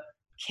of the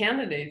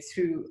candidates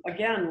who,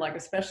 again,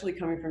 especially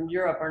coming from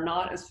Europe, are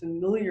not as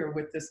familiar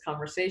with this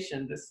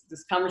conversation.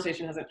 This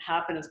conversation hasn't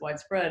happened as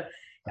widespread.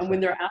 And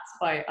when they're asked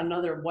by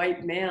another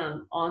white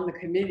man on the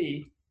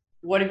committee,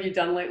 what have you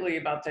done lately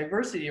about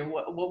diversity? Or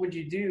what would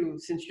you do,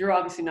 since you're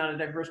obviously not a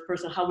diverse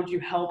person, how would you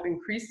help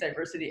increase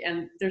diversity?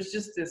 And there's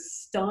just this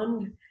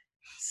stunned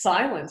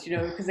silence,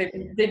 because they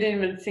didn't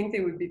even think they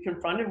would be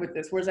confronted with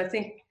this. Whereas I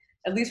think,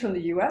 at least from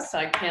the US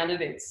side,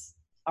 candidates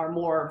are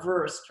more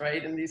versed,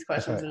 right, in these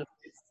questions.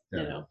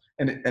 Right.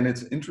 And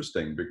it's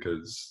interesting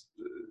because,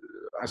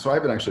 so I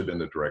haven't actually been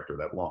the director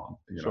that long.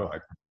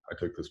 I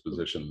took this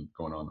position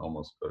going on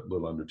almost a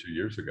little under 2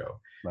 years ago.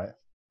 Right.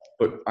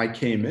 But when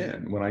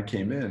I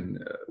came in,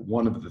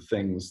 one of the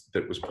things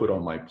that was put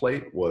on my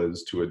plate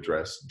was to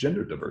address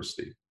gender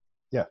diversity.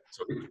 Yeah.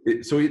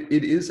 So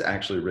it is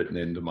actually written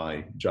into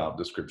my job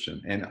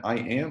description, and I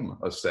am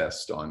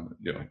assessed on,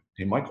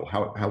 hey, Michael,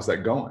 how's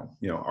that going?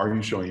 Are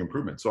you showing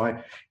improvement?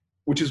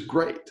 Which is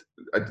great.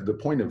 The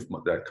point of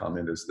that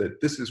comment is that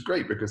this is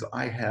great because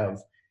I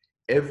have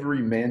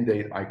every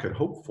mandate I could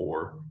hope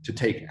for to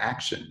take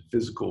action,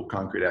 physical,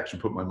 concrete action,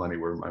 put my money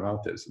where my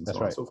mouth is, and so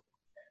on and so forth.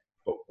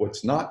 But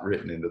what's not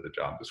written into the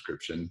job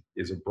description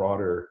is a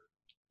broader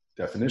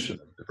definition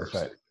of diversity.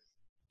 That's right.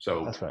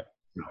 So that's right.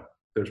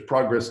 There's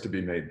progress to be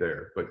made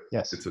there, but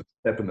yes, it's a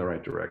step in the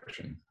right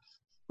direction.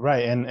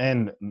 Right,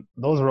 and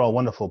those are all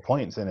wonderful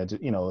points, and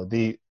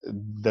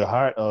the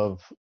heart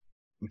of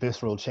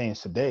visceral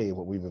change today,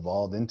 what we've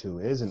evolved into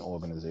is an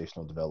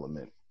organizational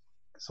development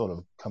sort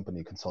of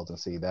company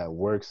consultancy that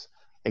works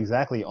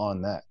exactly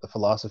on that. The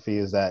philosophy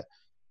is that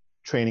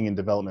training and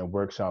development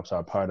workshops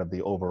are part of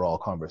the overall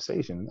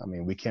conversation. I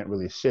mean, we can't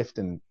really shift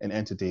an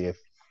entity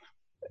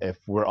if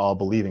we're all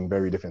believing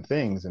very different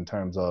things in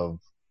terms of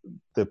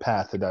the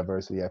path to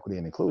diversity, equity,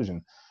 and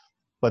inclusion.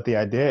 But the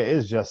idea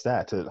is just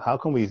that, to how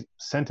can we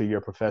center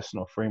your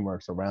professional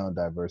frameworks around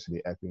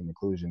diversity, equity, and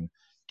inclusion,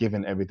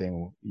 given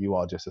everything you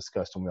all just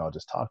discussed and we all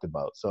just talked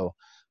about. So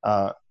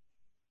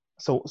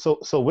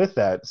so with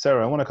that,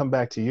 Sera, I want to come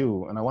back to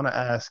you, and I want to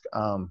ask,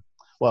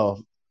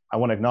 well, I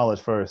want to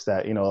acknowledge first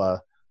that,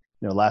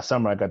 last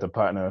summer I got to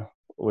partner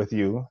with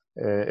you,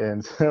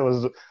 and it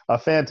was a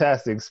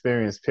fantastic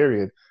experience,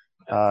 period.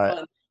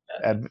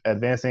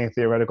 Advancing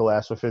Theoretical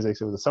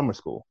Astrophysics, it was a summer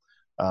school.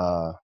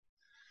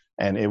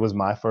 And it was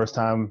my first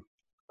time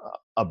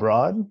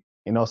abroad,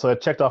 so I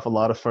checked off a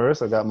lot of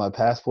firsts. I got my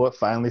passport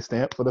finally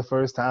stamped for the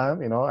first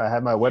time. I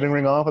had my wedding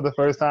ring on for the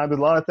first time. There's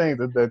a lot of things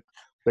that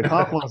the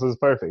confluence was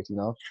perfect,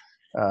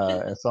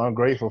 and so I'm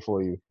grateful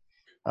for you.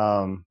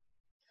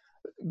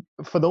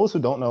 For those who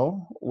don't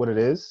know what it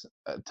is,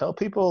 tell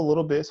people a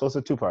little bit. So it's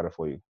a two-parter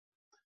for you.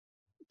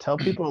 Tell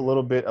people a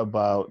little bit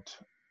about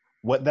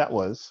what that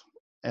was,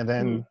 and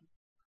then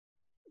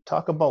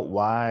talk about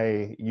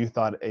why you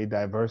thought a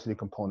diversity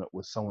component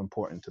was so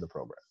important to the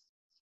program.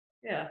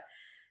 Yeah.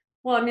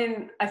 Well, I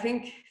mean, I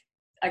think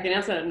I can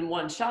answer that in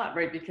one shot,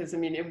 right? Because, I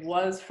mean, it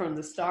was from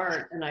the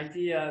start an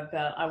idea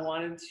that I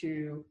wanted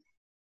to,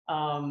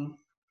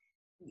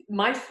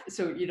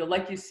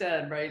 like you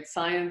said, right,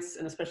 science,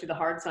 and especially the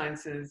hard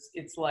sciences,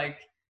 it's like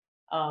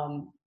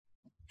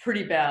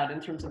pretty bad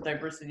in terms of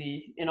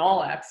diversity in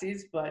all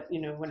axes, but,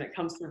 when it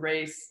comes to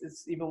race,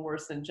 it's even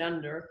worse than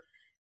gender.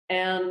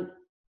 And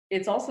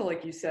it's also,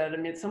 like you said, I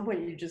mean, at some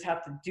point you just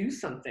have to do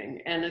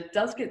something. And it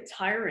does get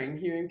tiring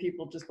hearing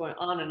people just going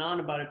on and on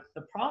about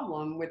the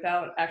problem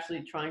without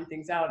actually trying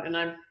things out. And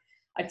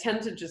I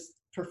tend to just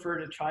prefer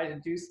to try to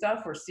do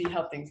stuff or see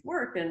how things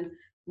work. And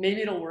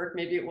maybe it'll work,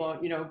 maybe it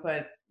won't,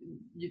 but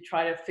you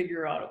try to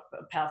figure out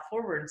a path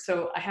forward.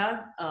 So I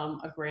had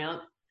a grant,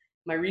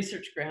 my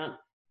research grant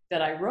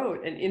that I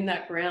wrote. And in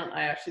that grant,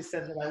 I actually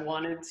said that I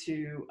wanted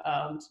to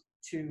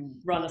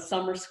run a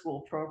summer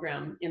school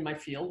program in my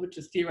field, which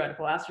is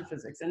theoretical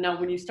astrophysics. And now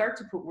when you start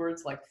to put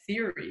words like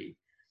theory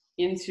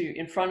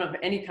in front of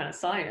any kind of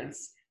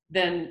science,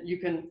 then you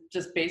can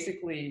just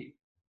basically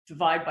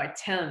divide by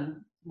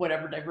 10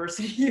 whatever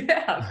diversity you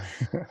have.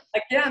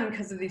 Again,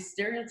 because of these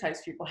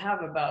stereotypes people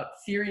have about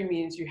theory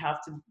means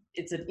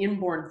it's an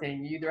inborn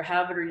thing. You either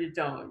have it or you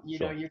don't. You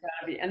gotta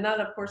be, and that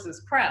of course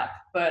is crap,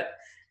 but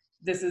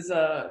this is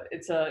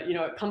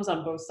it comes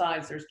on both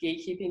sides. There's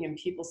gatekeeping and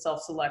people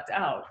self-select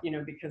out,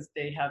 because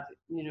they have,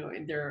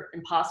 their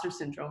imposter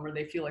syndrome, or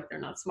they feel like they're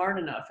not smart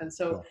enough. And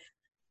so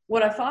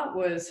what I thought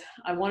was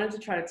I wanted to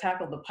try to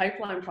tackle the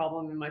pipeline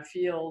problem in my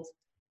field,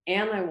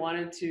 and I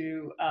wanted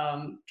to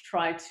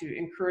try to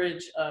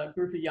encourage a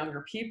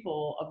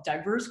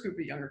diverse group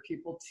of younger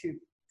people to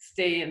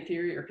stay in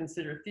theory or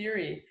consider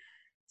theory.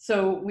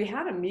 So we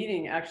had a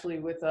meeting actually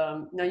with,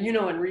 now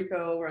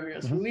Enrico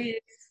Ramirez Ruiz,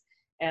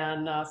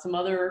 and some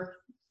other,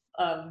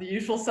 the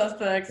usual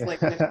suspects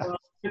like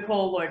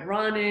Nicole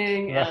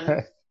Lloyd-Ronning,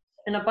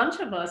 and a bunch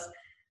of us,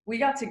 we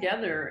got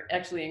together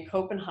actually in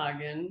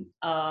Copenhagen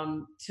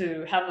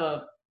to have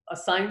a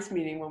science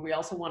meeting where we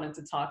also wanted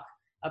to talk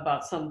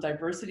about some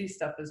diversity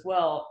stuff as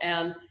well.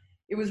 And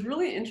it was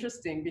really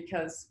interesting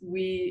because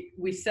we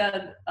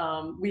said,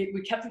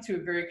 we kept it to a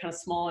very kind of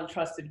small and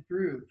trusted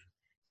group.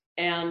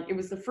 And it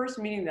was the first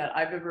meeting that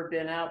I've ever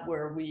been at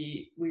where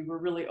we were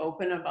really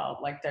open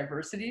about like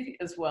diversity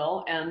as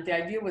well. And the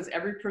idea was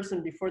every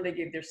person before they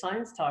gave their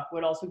science talk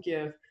would also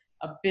give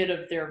a bit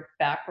of their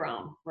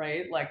background,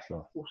 right? Like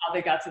how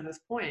they got to this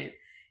point.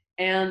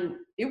 And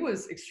it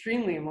was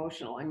extremely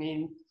emotional. I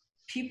mean,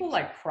 people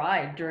like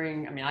cried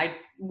during,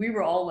 we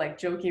were all like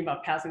joking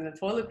about passing the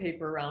toilet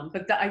paper around,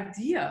 but the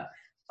idea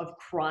of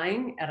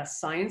crying at a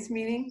science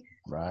meeting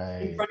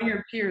in front of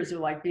your peers or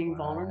like being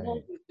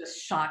vulnerable was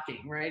just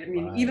shocking, right? I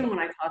mean, even when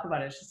I talk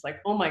about it, it's just like,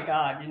 oh my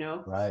God,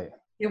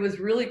 It was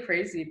really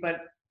crazy,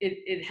 but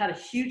it had a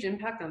huge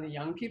impact on the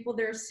young people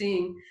there,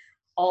 seeing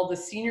all the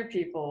senior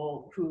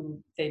people who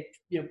they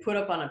put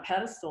up on a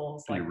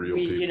pedestal, like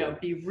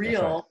be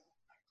real.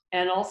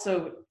 And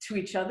also to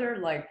each other,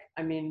 like,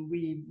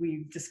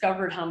 we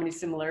discovered how many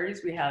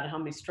similarities we had, how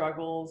many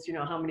struggles,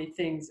 how many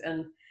things.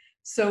 And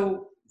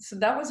so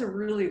that was a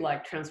really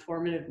like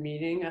transformative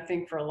meeting, I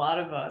think, for a lot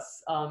of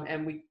us.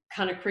 And we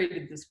kind of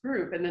created this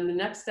group. And then the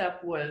next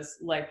step was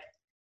like,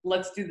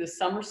 let's do this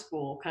summer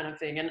school kind of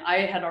thing. And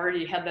I had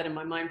already had that in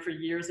my mind for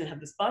years and had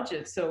this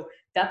budget. So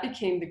that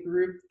became the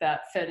group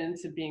that fed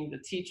into being the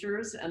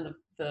teachers and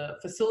the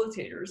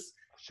facilitators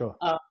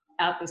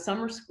at the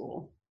summer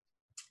school.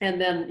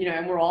 And then,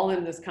 and we're all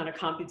in this kind of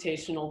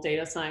computational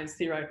data science,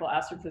 theoretical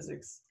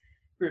astrophysics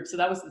group. So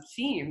that was the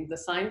theme, the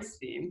science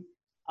theme.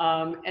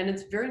 And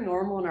it's very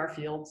normal in our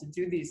field to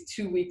do these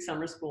 2-week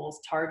summer schools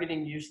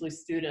targeting usually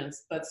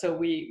students. But so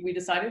we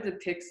decided to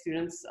pick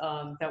students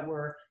that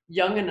were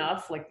young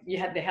enough, like they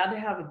had to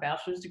have a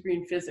bachelor's degree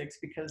in physics,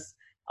 because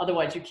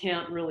otherwise you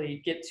can't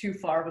really get too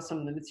far with some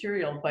of the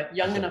material, but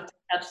young enough to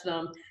catch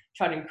them,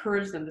 try to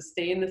encourage them to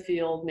stay in the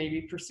field,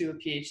 maybe pursue a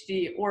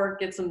PhD, or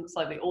get some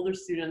slightly older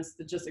students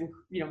to just,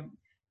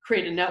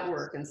 create a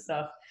network and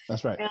stuff.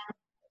 That's right.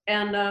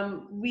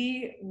 And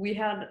we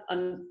had,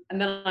 and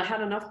then I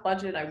had enough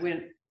budget. I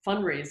went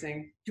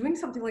fundraising. Doing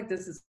something like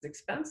this is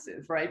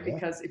expensive, right? Yeah.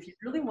 Because if you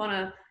really want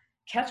to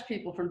catch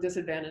people from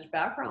disadvantaged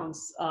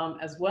backgrounds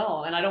as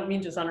well, and I don't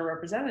mean just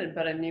underrepresented,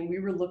 but I mean we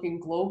were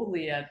looking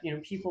globally at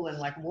people in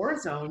like war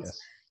zones. Yes.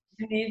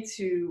 You need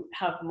to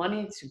have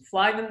money to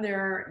fly them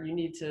there. You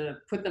need to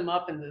put them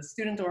up in the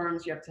student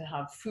dorms. You have to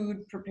have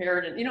food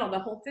prepared, and the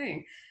whole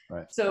thing.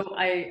 Right. So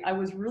I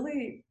was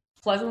really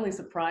pleasantly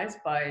surprised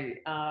by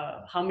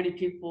how many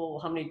people,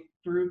 how many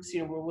groups,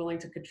 were willing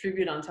to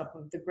contribute on top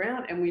of the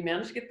grant, and we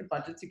managed to get the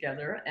budget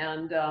together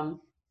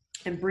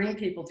and bring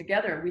people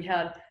together. We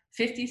had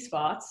 50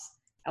 spots,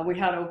 and we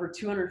had over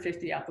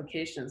 250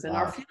 applications, and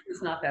Wow. our field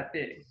is not that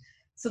big.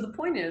 So the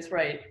point is,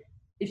 right,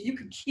 if you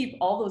could keep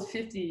all those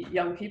 50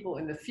 young people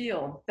in the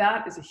field,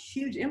 that is a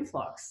huge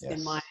influx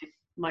in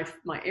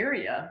my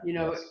area.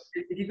 Yes.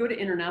 If you go to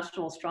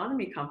international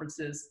astronomy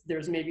conferences,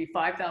 there's maybe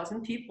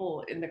 5,000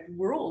 people in the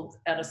world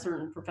at a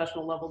certain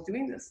professional level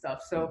doing this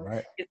stuff. So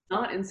Right. it's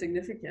not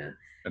insignificant.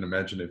 And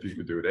imagine if you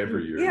could do it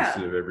every year Yeah.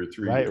 instead of every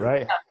 3 Right, years.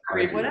 right.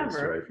 Great,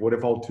 whatever. Right? What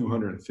if all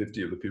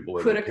 250 of the people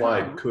that Could have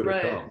applied come, could have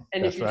right? come?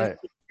 And That's if you right.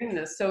 just keep doing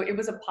this, so it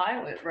was a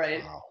pilot,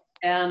 right? Wow.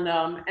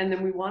 And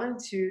then we wanted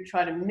to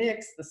try to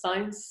mix the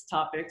science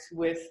topics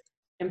with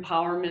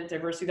empowerment,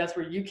 diversity. That's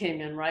where you came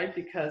in, right?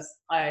 Because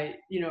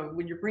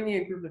when you're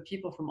bringing a group of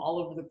people from all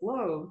over the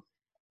globe,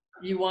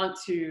 you want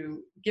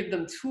to give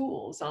them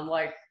tools on,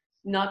 like,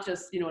 not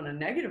just, in a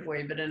negative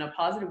way, but in a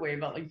positive way,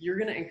 about like, you're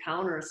going to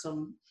encounter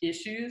some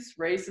issues,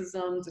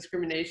 racism,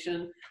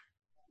 discrimination,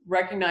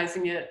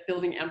 recognizing it,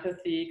 building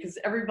empathy, because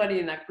everybody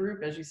in that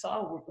group, as you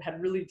saw,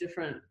 had really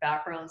different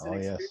backgrounds and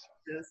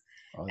experiences.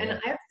 And I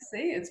have to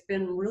say, it's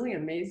been really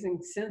amazing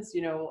since,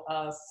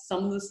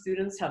 some of the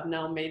students have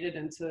now made it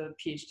into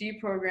PhD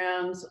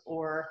programs,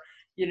 or,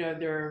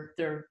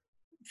 they're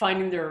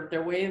finding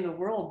their way in the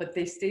world, but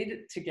they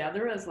stayed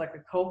together as like a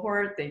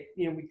cohort.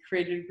 We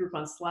created a group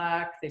on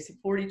Slack, they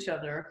support each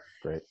other.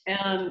 Great.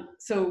 And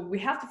so we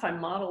have to find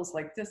models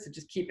like this to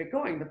just keep it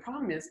going. The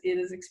problem is it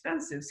is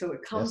expensive. So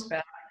it comes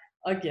back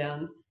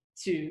again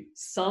to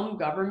some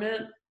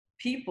government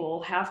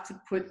people have to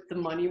put the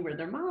money where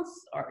their mouths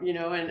are,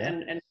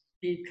 and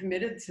be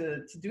committed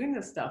to doing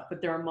this stuff.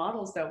 But there are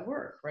models that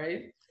work,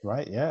 right?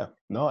 Right. Yeah.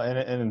 No.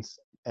 And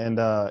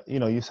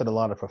you said a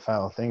lot of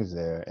profound things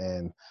there,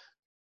 and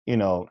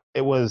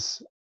it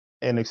was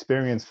an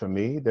experience for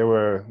me. There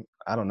were,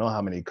 I don't know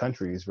how many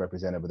countries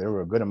represented, but there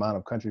were a good amount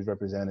of countries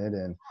represented,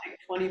 and like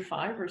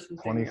 25 or something.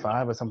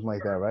 25 or something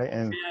like that, right?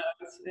 And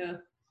yeah.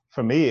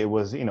 For me, it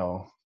was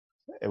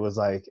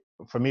like,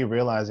 for me,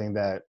 realizing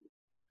that,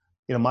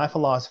 my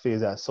philosophy is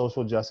that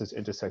social justice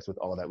intersects with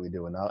all that we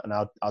do, and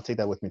I'll take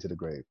that with me to the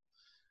grave.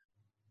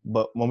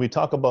 But when we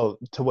talk about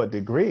to what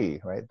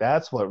degree, right,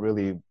 that's what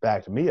really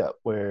backed me up,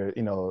 where,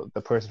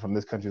 the person from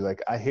this country is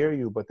like, I hear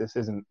you, but this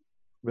isn't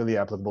really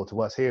applicable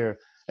to us here.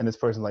 And this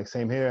person like,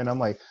 same here. And I'm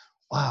like,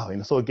 wow.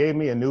 So it gave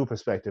me a new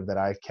perspective that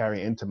I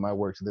carry into my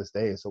work to this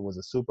day. So it was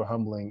a super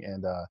humbling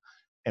and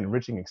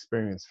enriching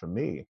experience for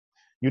me.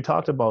 You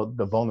talked about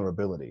the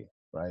vulnerability,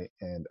 right?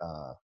 And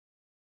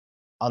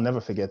I'll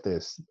never forget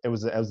this. It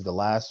was the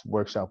last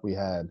workshop we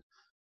had.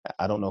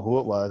 I don't know who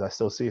it was. I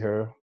still see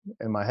her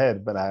in my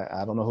head, but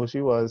I don't know who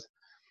she was.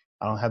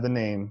 I don't have the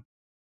name.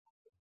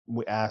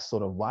 We asked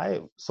sort of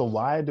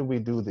why do we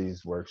do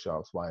these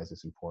workshops? Why is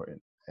this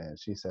important? And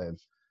she said,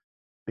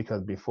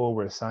 because before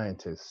we're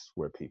scientists,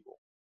 we're people.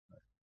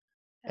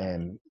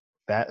 And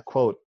that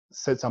quote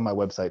sits on my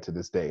website to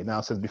this day. Now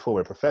it says before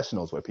we're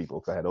professionals, we're people,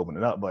 because I had opened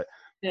it up, but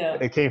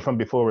it came from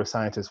before we're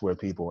scientists, we're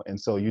people. And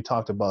so you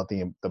talked about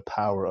the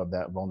power of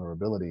that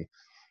vulnerability.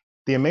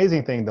 The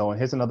amazing thing, though, and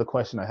here's another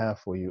question I have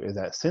for you, is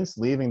that since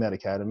leaving that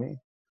academy,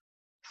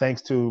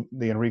 thanks to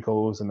the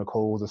Enricos and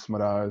Nicoles, the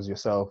Smadars,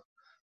 yourself,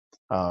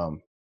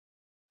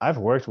 I've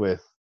worked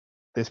with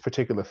this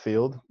particular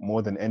field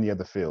more than any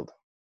other field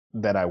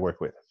that I work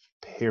with,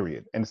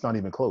 period. And it's not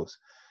even close,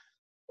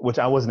 which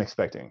I wasn't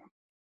expecting.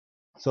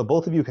 So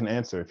both of you can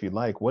answer if you'd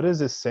like. What does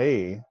this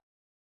say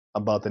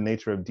about the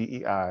nature of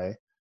DEI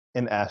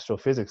in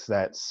astrophysics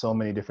that so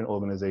many different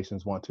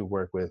organizations want to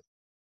work with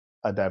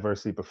a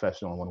diversity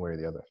professional in one way or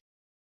the other?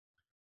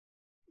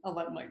 I'll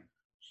let Mike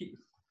keep.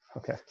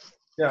 Okay.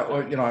 Yeah,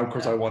 well, of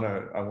course, I want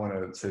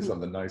to say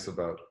something nice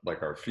about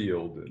like our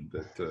field, and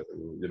that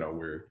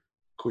we're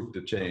quick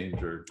to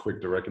change or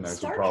quick to recognize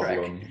Star a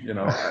problem.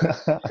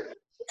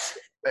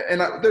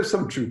 And there's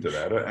some truth to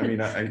that. I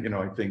mean,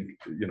 I think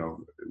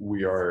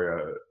we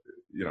are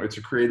it's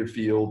a creative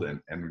field, and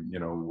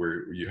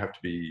where you have to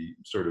be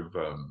sort of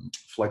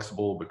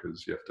flexible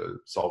because you have to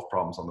solve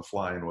problems on the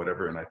fly and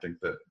whatever. And I think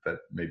that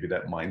maybe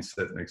that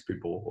mindset makes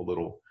people a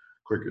little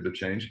quicker to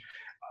change.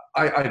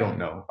 I don't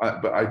know,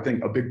 but I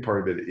think a big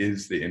part of it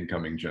is the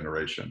incoming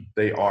generation.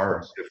 They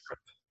are different.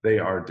 They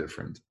are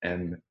different,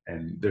 and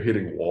they're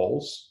hitting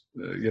walls,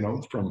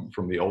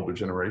 from the older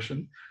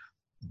generation,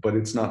 but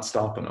it's not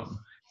stopping them.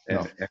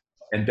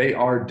 And they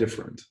are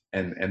different,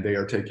 and they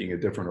are taking a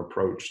different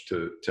approach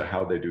to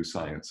how they do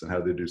science and how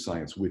they do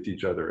science with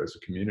each other as a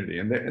community.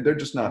 And they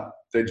just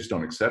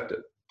don't accept it.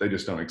 They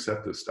just don't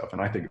accept this stuff.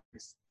 And I think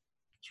it's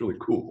really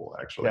cool,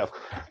 actually. Yeah,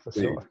 for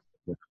sure.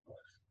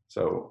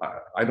 So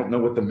I don't know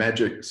what the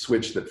magic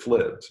switch that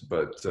flipped,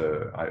 but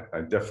I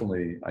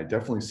definitely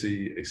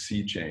see a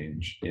sea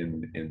change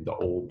in the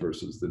old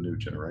versus the new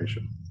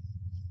generation.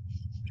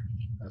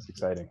 That's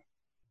exciting.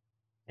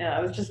 Yeah,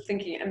 I was just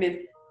thinking, I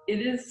mean, it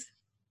is,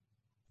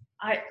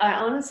 I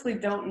honestly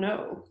don't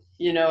know.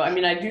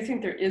 I do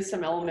think there is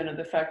some element of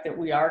the fact that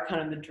we are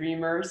kind of the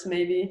dreamers,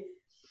 maybe,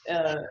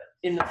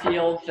 in the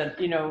field, that,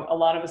 a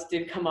lot of us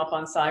did come up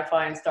on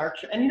sci-fi and Star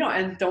Trek. And,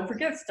 and don't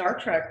forget, Star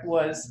Trek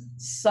was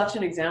such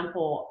an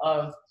example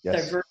of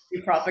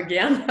diversity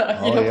propaganda.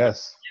 Oh,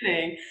 yes.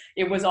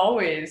 It was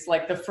always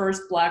like the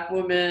first Black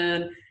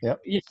woman,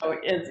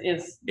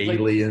 is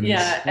aliens. Like,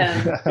 yeah.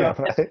 And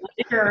Right.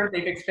 later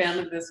they've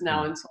expanded this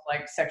now into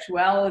like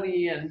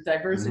sexuality and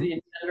diversity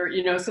and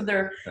gender, so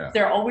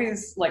they're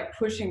always like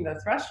pushing the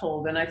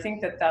threshold. And I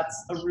think that that's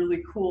a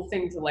really cool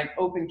thing to like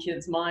open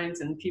kids' minds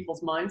and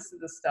people's minds to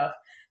this stuff.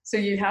 So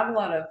you have a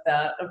lot of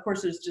that. Of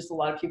course, there's just a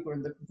lot of people who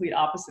are the complete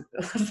opposite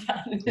of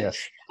that, Yes.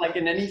 like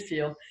in any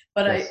field.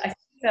 But Yes. I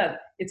think that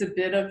it's a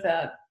bit of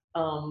that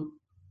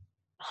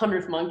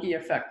 100th monkey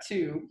effect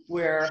too,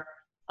 where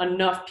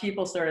enough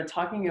people started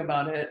talking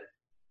about it,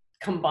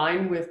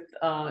 combined with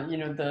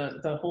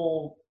the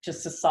whole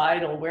just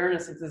societal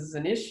awareness that this is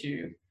an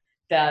issue,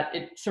 that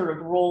it sort of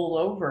rolled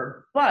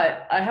over.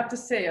 But I have to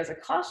say, as a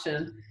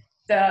caution,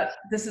 that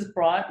this has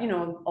brought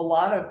a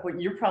lot of what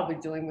you're probably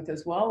dealing with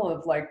as well,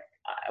 of like,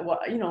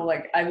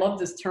 I love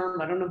this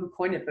term, I don't know who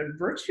coined it, but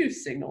virtue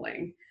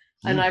signaling.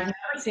 And I've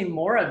never seen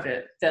more of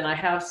it than I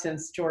have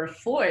since George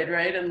Floyd,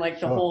 right? And like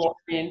the whole,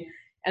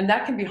 and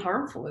that can be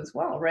harmful as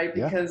well, right?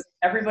 Because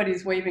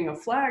everybody's waving a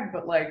flag,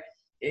 but like,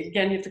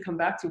 again, you have to come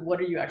back to what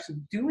are you actually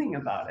doing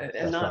about it,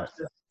 and not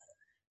just,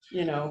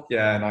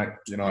 Yeah, and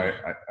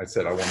I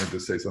said I wanted to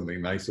say something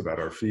nice about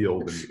our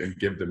field and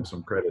give them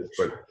some credit,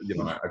 but I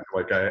feel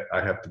like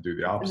I have to do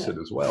the opposite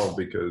as well,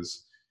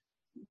 because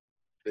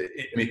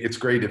it's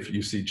great if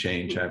you see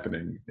change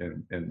happening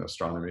in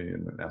astronomy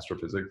and in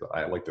astrophysics.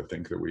 I like to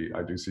think that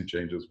I do see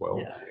change as well.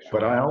 Yeah, sure.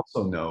 But I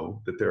also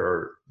know that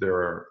there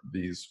are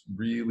these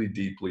really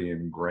deeply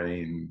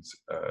ingrained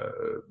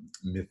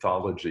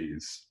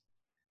mythologies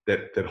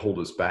that hold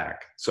us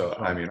back. So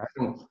I mean, I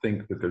don't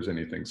think that there's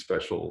anything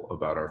special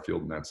about our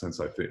field in that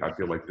sense. I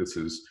feel like this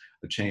is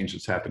a change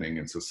that's happening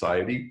in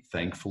society,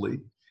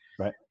 thankfully.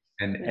 Right.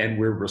 And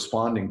we're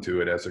responding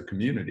to it as a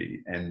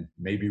community, and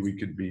maybe we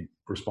could be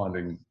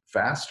responding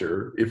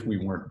faster if we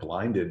weren't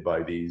blinded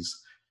by these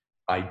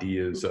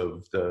ideas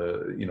of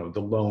the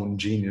lone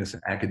genius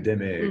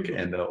academic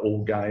and the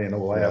old guy in a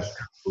lab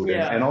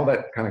and all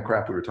that kind of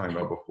crap we were talking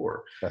about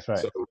before. That's right.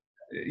 So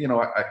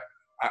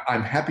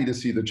I'm happy to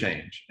see the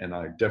change, and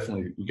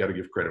we got to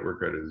give credit where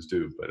credit is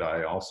due, but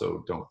I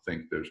also don't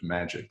think there's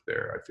magic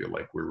there. I feel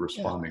like we're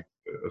responding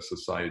to a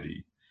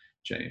society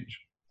change.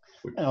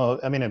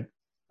 I mean,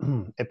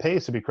 it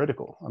pays to be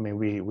critical. I mean,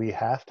 we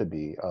have to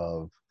be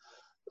of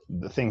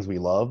the things we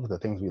love, the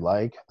things we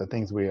like, the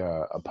things we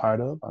are a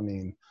part of. I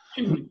mean,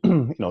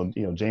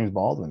 James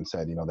Baldwin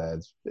said,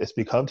 that it's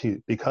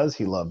because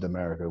he loved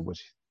America,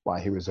 which why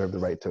he reserved the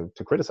right to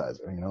criticize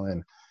it.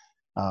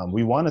 And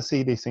we want to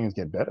see these things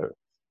get better.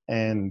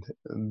 And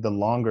the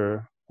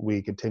longer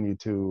we continue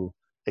to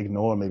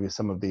ignore maybe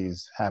some of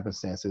these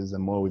happenstances, the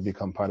more we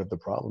become part of the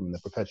problem and the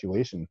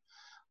perpetuation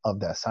of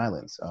that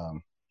silence.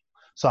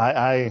 So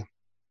I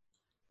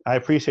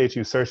appreciate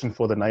you searching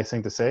for the nice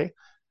thing to say,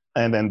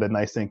 and then the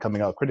nice thing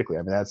coming out critically.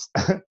 I mean, that's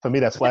for me,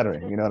 that's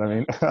flattering. You know what I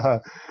mean?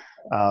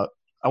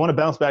 I want to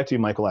bounce back to you,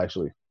 Michael,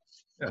 actually.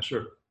 Yeah,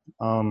 sure.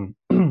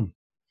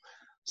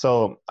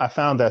 So I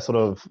found that sort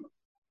of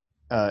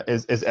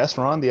is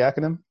SRON the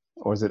acronym,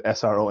 or is it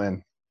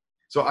SRON?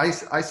 So I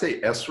say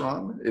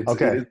SRON.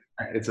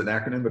 It's an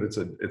acronym, but it's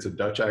a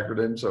Dutch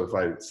acronym. So if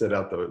I set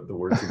out the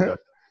words in Dutch,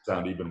 it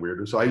sound even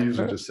weirder. So I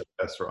usually just say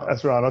SRON.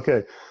 SRON,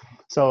 okay.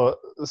 So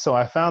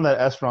I found that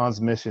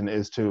SRON's mission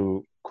is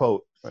to,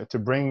 quote, to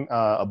bring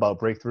about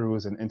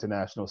breakthroughs in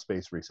international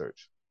space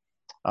research.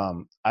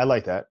 I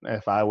like that.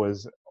 If I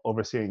was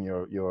overseeing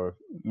your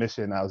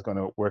mission, I was going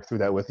to work through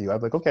that with you. I'd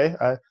be like, okay,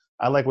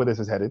 I like where this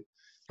is headed.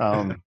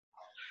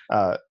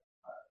 The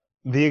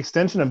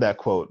extension of that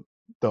quote,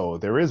 though,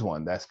 there is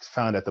one that's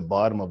found at the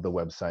bottom of the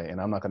website,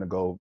 and I'm not going to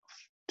go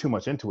too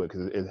much into it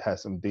because it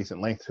has some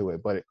decent length to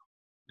it, but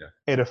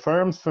it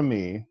affirms for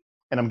me,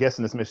 and I'm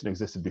guessing this mission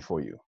existed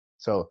before you.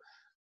 So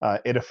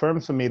it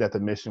affirms for me that the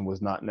mission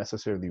was not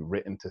necessarily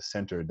written to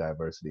center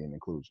diversity and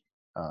inclusion.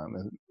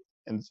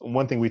 And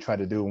one thing we try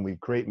to do when we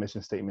create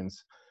mission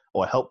statements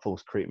or help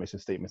folks create mission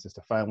statements is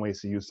to find ways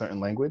to use certain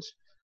language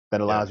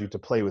that allows you to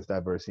play with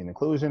diversity and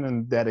inclusion.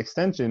 And that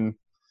extension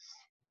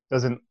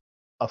doesn't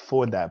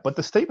afford that. But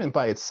the statement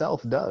by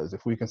itself does,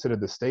 if we consider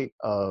the state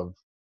of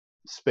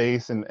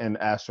space and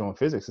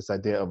astrophysics, this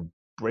idea of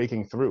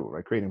breaking through,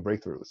 right, creating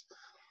breakthroughs.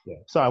 Yeah.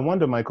 So I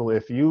wonder, Michael,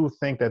 if you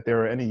think that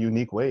there are any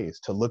unique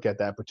ways to look at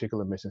that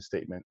particular mission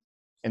statement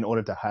in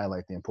order to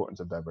highlight the importance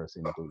of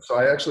diversity and inclusion. So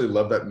I actually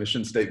love that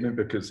mission statement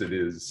because it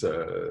is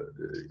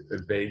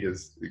as vague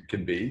as it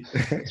can be.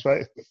 That's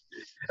right.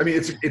 I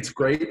mean, it's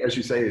great, as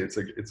you say. It's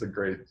a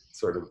great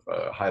sort of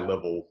high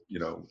level,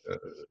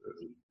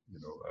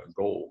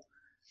 goal,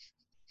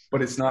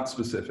 but it's not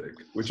specific.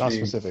 Which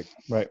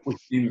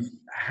means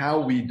how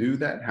we do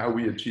that, how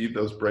we achieve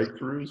those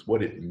breakthroughs,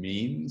 what it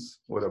means,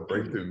 what a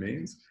breakthrough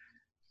means,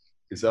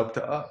 is up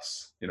to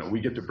us. We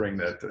get to bring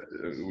that.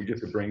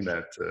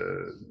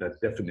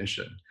 That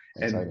definition.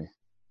 Exciting.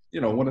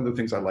 And one of the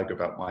things I like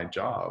about my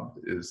job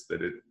is that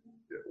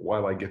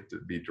while I get to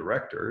be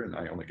director, and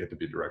I only get to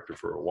be director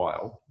for a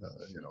while,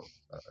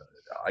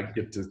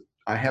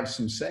 I have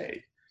some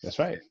say. That's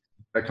right.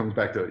 That comes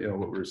back to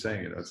what we were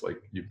saying. It's like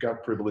you've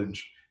got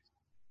privilege.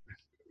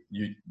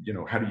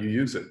 How do you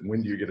use it?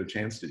 When do you get a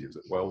chance to use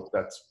it? Well,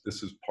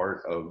 this is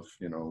part of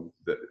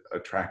the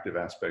attractive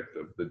aspect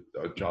of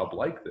a job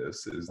like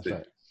this is That's that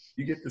right.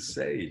 you get to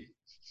say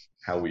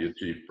how we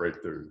achieve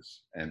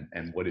breakthroughs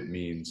and what it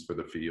means for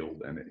the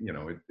field. And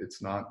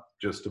it's not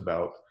just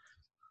about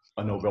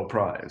a Nobel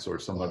Prize or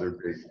some other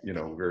big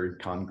very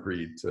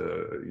concrete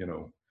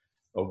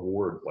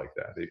award like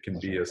that. It can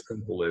be as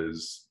simple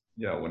as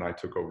when I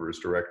took over as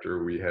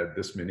director, we had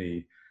this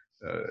many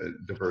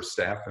diverse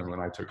staff, and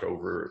when I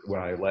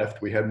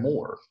left, we had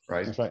more,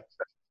 right? That's right.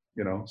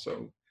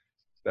 So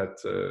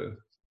that's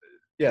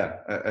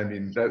I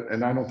mean that,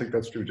 and I don't think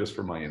that's true just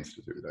for my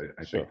institute.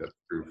 I think that's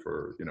true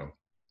for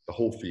the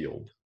whole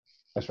field.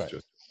 That's right.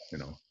 Just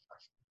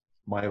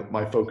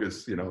my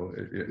focus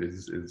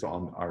is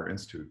on our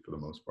institute for the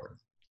most part.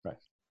 Right.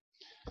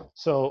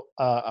 So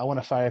I want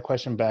to fire a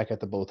question back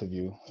at the both of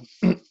you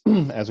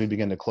as we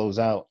begin to close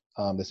out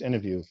this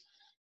interview.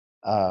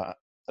 I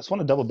just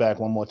want to double back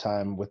one more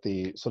time with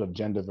the sort of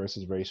gender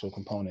versus racial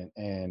component.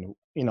 And,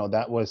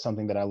 that was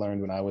something that I learned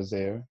when I was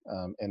there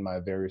in my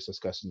various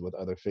discussions with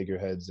other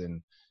figureheads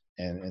and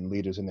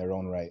leaders in their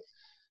own right.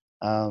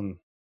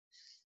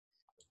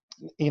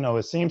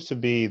 It seems to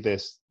be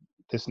this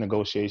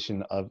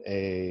negotiation of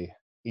a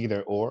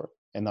either or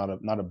and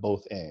not a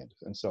both and.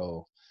 And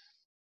so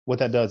what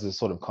that does is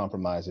sort of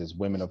compromises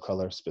women of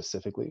color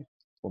specifically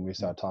when we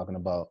start talking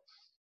about,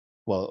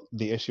 well,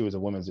 the issue is a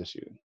woman's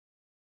issue,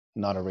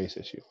 not a race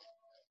issue.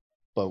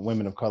 But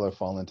women of color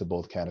fall into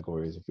both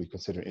categories if we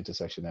consider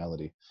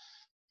intersectionality.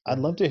 I'd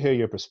love to hear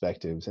your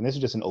perspectives, and this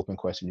is just an open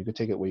question, you could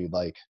take it where you'd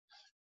like,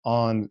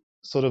 on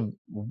sort of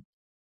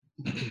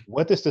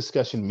what this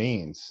discussion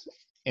means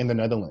in the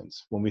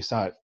Netherlands when we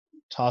start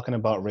talking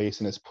about race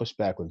and its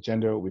pushback with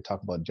gender, we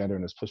talk about gender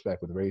and its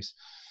pushback with race.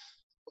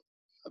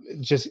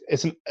 Just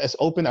it's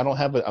open.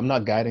 I'm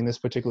not guiding this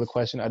particular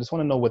question. I just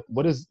want to know what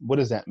does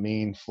that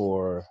mean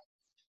for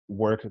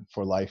work,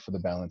 for life, for the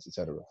balance,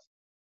 etc.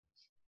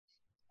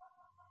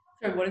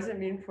 So what does it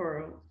mean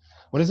for?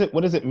 What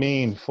does it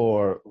mean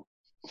for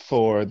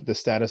the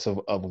status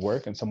of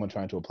work and someone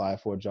trying to apply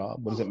for a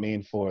job? What does it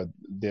mean for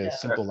the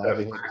simple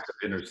livelihood?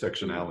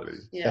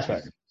 Intersectionality. Yeah. That's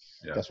right.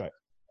 Yeah. That's right.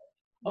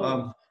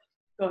 Oh,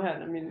 go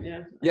ahead. I mean,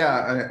 yeah.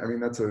 Yeah, I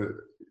mean that's I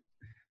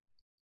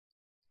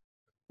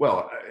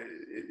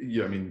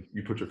mean,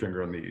 you put your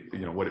finger on the,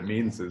 what it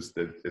means is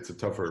that it's a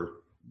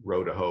tougher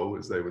row to hoe,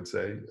 as they would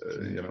say,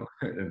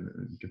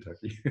 in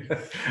Kentucky.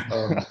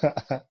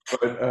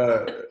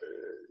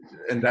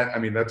 And that, I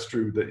mean, that's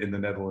true in the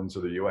Netherlands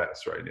or the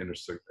US, right?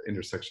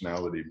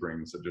 Intersectionality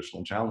brings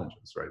additional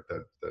challenges, right?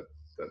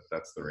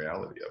 That's the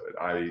reality of it.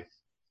 I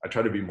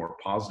try to be more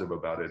positive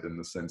about it in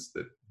the sense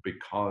that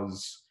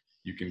because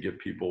you can get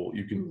people,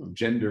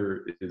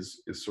 gender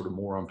is sort of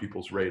more on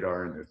people's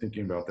radar and they're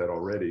thinking about that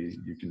already.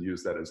 You can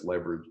use that as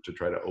leverage to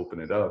try to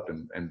open it up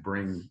and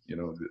bring,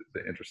 the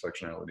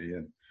intersectionality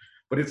in,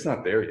 but it's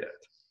not there yet.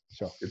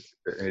 Sure.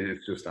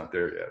 It's just not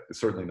there yet. It's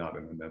certainly not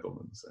in the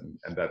Netherlands.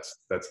 And that's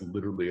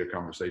literally a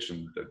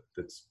conversation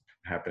that's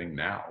happening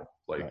now.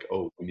 Like, right.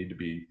 Oh, we need to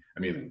be,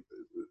 I mean,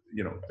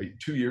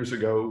 2 years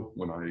ago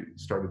when I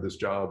started this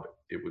job,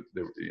 it was,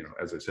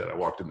 as I said, I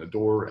walked in the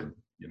door and,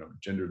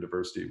 gender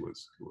diversity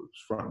was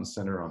front and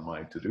center on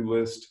my to-do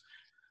list.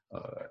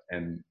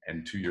 And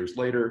 2 years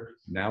later,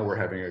 now we're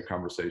having a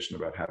conversation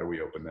about how do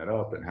we open that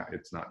up and how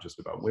it's not just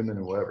about women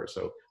and whatever.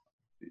 So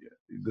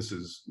this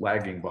is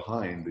lagging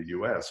behind the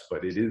US,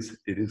 but it is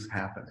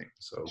happening.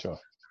 So sure.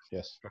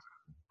 Yes.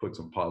 Put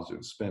some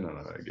positive spin on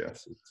it, I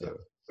guess.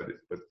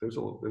 But there's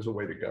a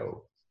way to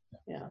go.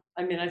 Yeah.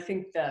 I mean, I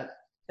think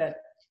that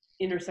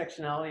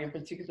intersectionality, and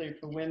particularly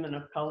for women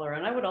of color.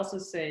 And I would also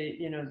say,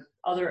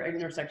 other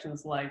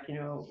intersections like,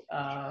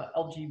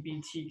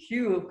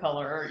 LGBTQ of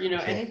color,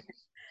 anything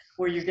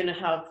where you're going to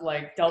have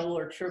like double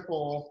or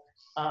triple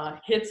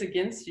hits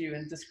against you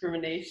and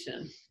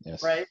discrimination,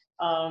 Yes. right?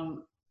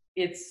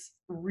 It's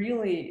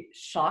really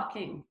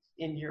shocking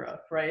in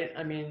Europe, right?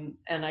 I mean,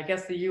 and I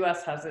guess the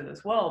US has it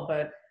as well,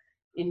 but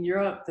in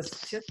Europe, the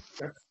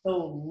statistics are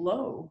so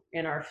low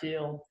in our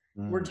field.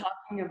 We're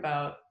talking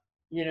about,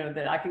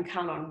 that I can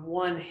count on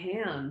one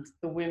hand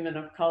the women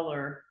of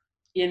color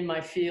in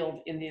my field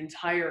in the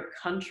entire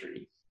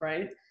country,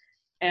 right?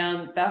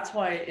 And that's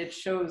why it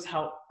shows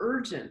how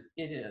urgent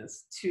it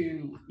is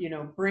to,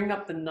 bring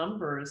up the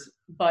numbers,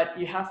 but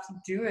you have to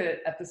do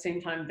it at the same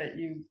time that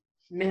you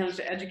manage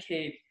to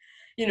educate.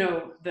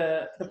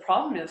 The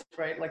problem is,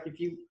 right, like if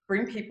you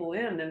bring people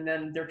in and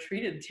then they're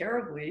treated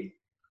terribly,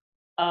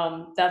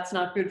 that's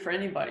not good for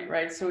anybody,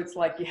 right? So it's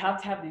like you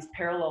have to have these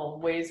parallel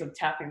ways of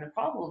tackling the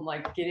problem,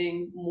 like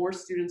getting more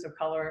students of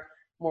color,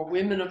 more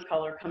women of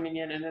color coming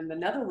in. And in the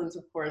Netherlands,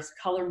 of course,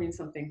 color means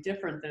something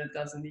different than it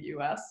does in the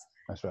US.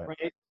 That's right.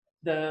 Right?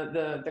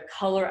 The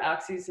color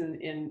axis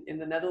in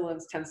the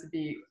Netherlands tends to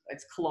be,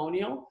 it's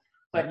colonial,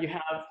 but you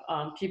have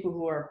people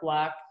who are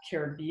Black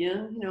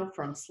Caribbean,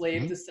 from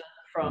slave descent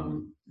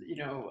from,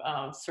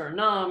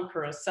 Suriname,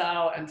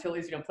 Curacao,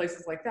 Antilles,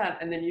 places like that.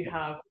 And then you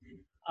have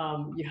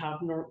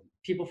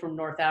people from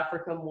North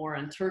Africa more,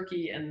 and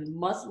Turkey, and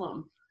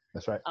Muslim.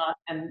 That's right.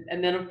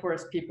 And then of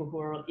course people who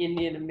are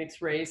Indian and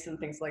mixed race and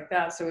things like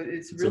that. So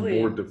it's really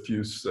a more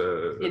diffuse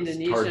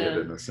target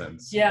in a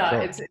sense. Yeah,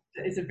 sure.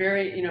 it's a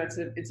very,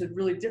 it's a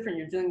really different.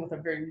 You're dealing with a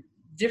very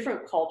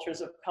different cultures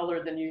of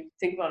color than you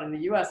think about in the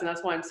US. And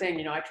that's why I'm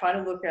saying, I try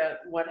to look at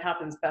what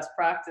happens best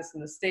practice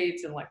in the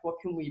States and like what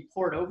can we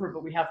port over,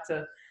 but we have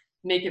to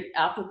make it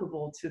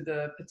applicable to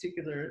the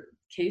particular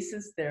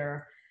cases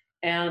there.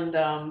 And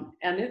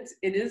it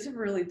is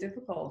really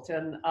difficult.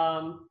 And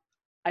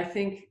I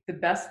think the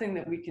best thing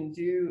that we can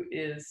do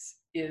is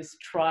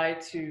try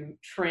to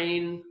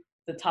train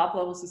the top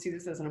levels to see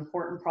this as an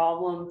important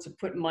problem, to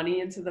put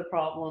money into the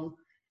problem.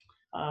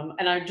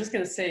 And I'm just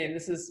going to say, and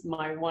this is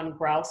my one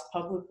grouse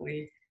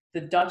publicly,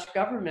 the Dutch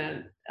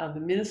government, the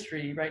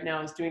ministry right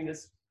now is doing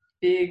this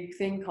big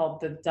thing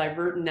called the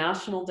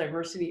National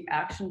Diversity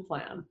Action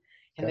Plan.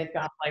 And they've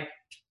got like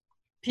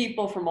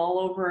people from all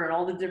over and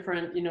all the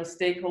different,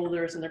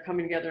 stakeholders, and they're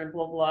coming together and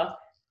blah, blah.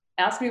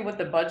 Ask me what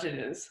the budget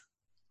is.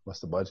 What's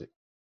the budget?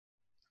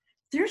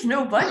 There's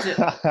no budget.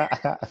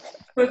 So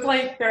it's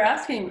like they're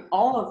asking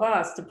all of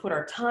us to put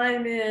our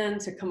time in,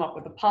 to come up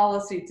with a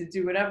policy, to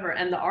do whatever.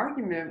 And the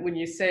argument when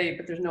you say,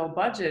 but there's no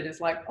budget, is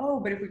like, oh,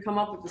 but if we come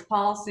up with this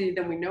policy,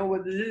 then we know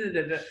what,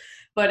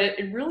 but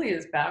it really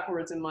is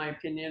backwards in my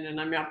opinion. And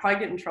I mean, I'll probably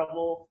get in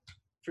trouble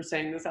for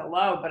saying this out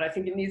loud, but I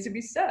think it needs to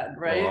be said,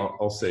 right? Well,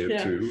 I'll say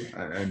it too.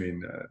 I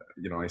mean,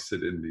 I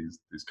sit in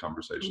these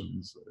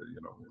conversations,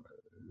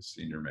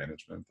 senior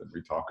management, and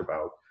we talk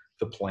about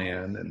the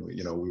plan, and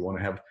we want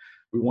to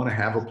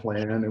have a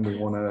plan, and we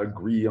want to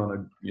agree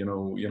on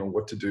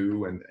what to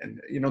do, and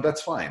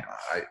that's fine.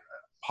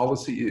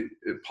 Policy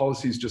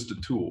is just a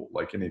tool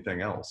like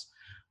anything else,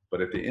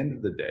 but at the end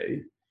of the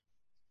day,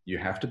 you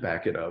have to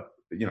back it up.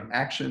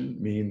 Action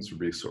means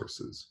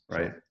resources,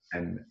 right?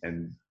 And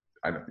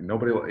I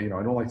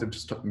don't like to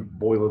just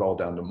boil it all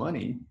down to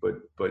money, but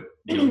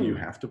you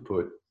have to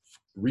put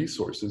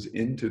resources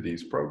into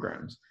these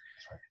programs.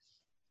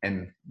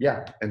 And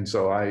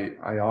so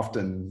I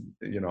often,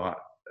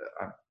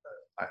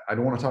 I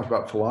don't want to talk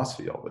about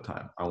philosophy all the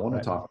time. I want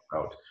to talk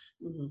about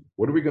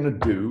what are we going to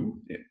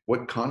do?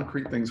 What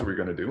concrete things are we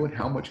going to do? And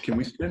how much can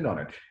we spend on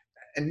it?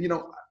 And,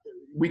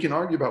 we can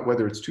argue about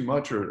whether it's too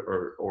much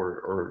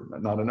or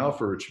not enough,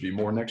 or it should be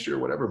more next year or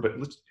whatever. But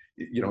let's,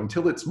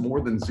 until it's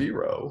more than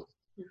zero,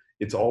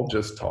 it's all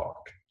just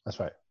talk. That's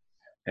right.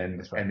 And,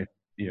 That's right.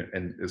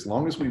 and as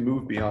long as we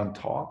move beyond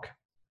talk,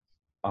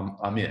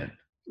 I'm in.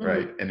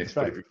 Right. And if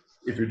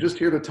you're just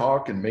here to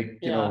talk and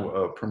make,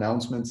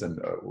 pronouncements and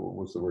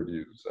what's the word to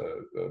use?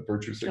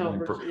 Virtue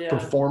signaling,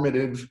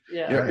 performative.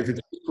 Yeah. If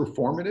it's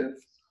performative,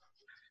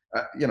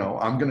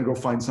 I'm going to go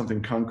find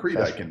something concrete.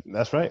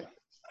 That's right.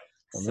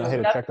 I'm not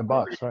here to check the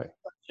box. Right.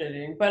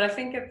 But I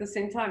think at the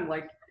same time,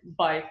 like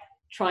by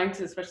trying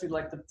to, especially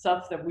like the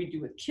stuff that we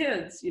do with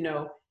kids,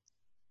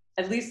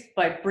 at least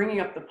by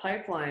bringing up the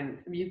pipeline,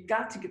 you've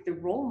got to get the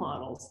role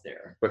models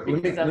there. But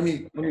let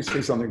me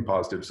say something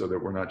positive so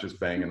that we're not just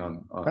banging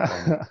on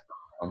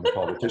the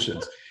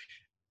politicians.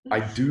 I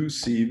do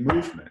see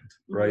movement,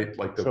 right?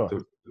 Like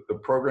the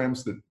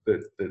programs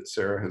that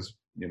Sera has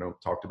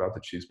talked about,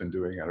 that she's been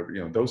doing out of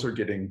those are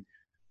getting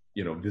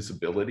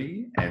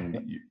visibility,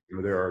 and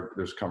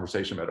there's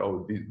conversation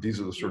about these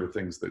are the sort of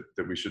things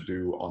that we should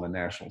do on a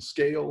national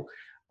scale.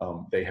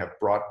 They have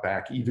brought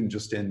back, even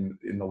just in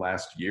the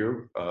last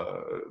year,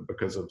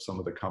 because of some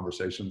of the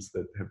conversations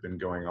that have been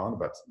going on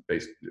about,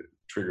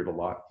 triggered a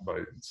lot by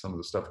some of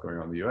the stuff going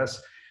on in the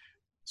US,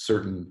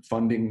 certain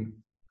funding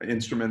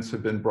instruments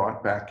have been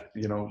brought back,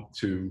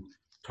 to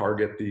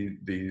target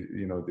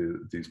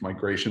these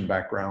migration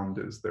background,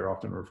 as they're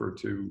often referred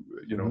to,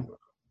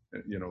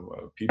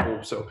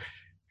 people. So,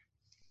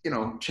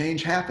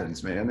 change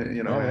happens, man.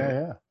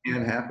 It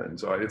can happen.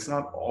 So it's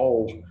not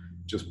all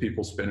just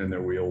people spinning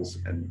their wheels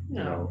and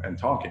and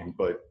talking,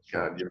 but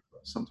God,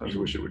 sometimes I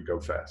wish it would go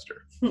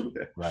faster.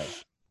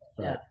 Right.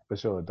 For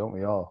sure. Don't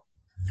we all?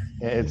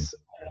 It's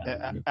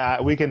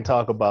we can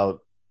talk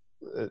about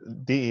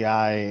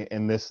DEI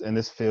in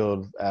this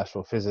field,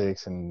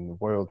 astrophysics and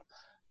world,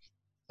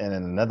 and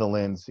in another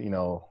lens,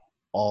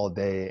 all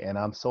day. And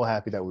I'm so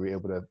happy that we were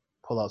able to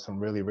pull out some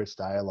really rich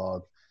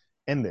dialogue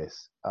in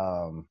this.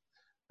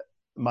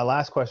 My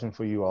last question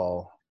for you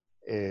all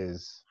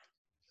is,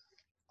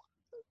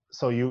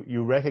 so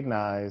you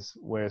recognize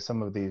where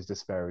some of these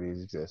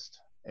disparities exist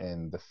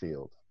in the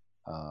field.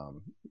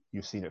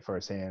 You've seen it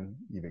firsthand,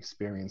 you've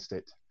experienced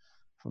it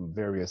from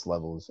various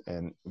levels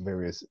and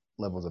various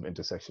levels of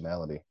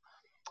intersectionality.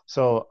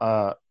 So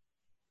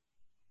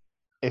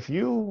if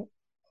you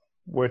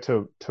were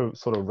to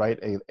sort of write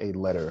a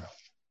letter,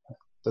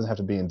 doesn't have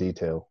to be in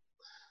detail,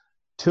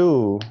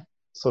 to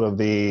sort of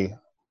the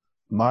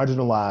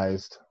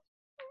marginalized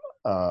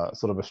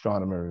sort of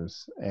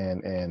astronomers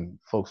and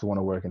folks who want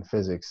to work in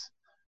physics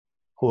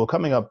who are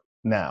coming up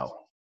now,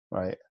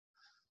 right?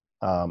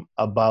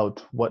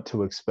 About what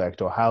to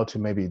expect or how to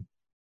maybe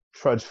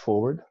trudge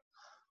forward,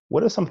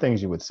 what are some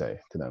things you would say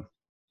to them?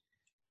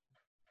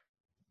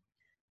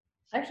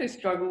 I actually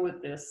struggle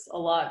with this a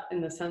lot in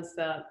the sense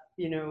that,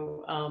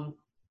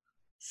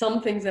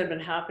 some things that have been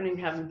happening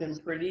haven't been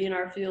pretty in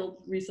our field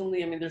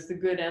recently. I mean, there's the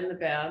good and the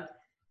bad.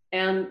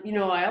 And,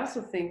 I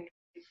also think,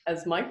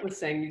 as Mike was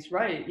saying, he's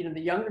right,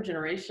 the younger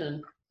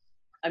generation,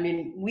 I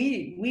mean,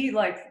 we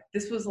like,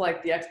 this was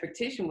like, the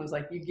expectation was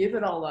like, you give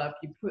it all up,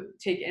 you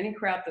take any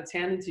crap that's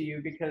handed to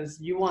you because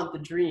you want the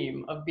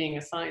dream of being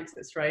a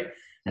scientist, right?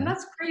 And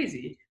that's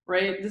crazy,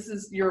 right?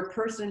 You're a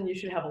person, you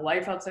should have a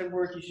life outside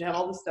work, you should have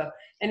all this stuff.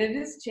 And it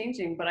is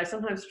changing, but I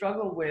sometimes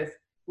struggle with,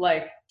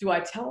 like, do I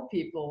tell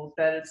people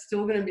that it's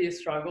still gonna be a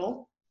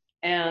struggle?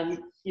 And,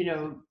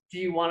 do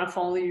you wanna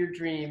follow your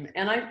dream?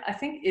 And I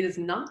think it is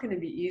not gonna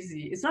be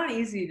easy. It's not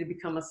easy to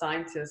become a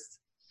scientist,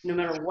 no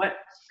matter what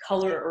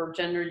color or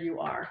gender you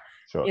are.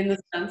 Sure. In the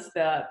sense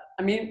that,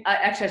 I mean,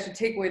 I should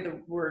take away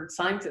the word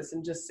scientist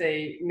and just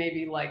say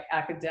maybe like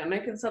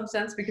academic in some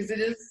sense, because it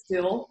is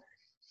still,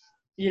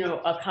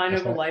 a kind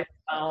of a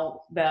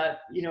lifestyle that,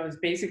 is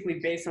basically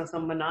based on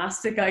some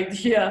monastic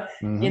idea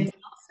in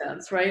some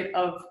sense, right?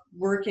 Of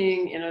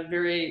working in a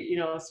very,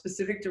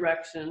 specific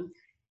direction.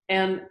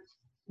 And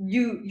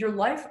your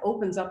life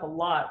opens up a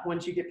lot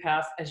once you get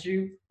past, as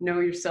you know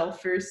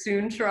yourself very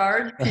soon,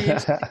 Gerard,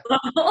 PhD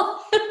level.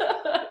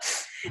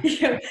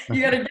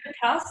 You got to get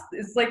past,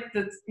 it's like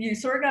you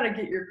sort of got to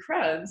get your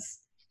creds,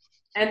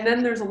 and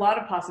then there's a lot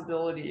of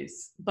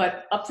possibilities,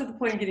 but up to the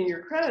point of getting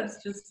your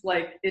credits, just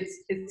like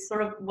it's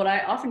sort of what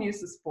I often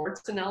use the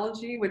sports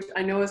analogy, which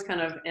I know is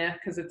kind of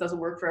because it doesn't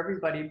work for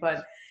everybody,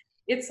 but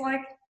it's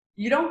like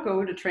you don't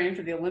go to train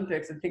for the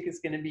Olympics and think it's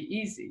going to be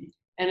easy.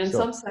 And in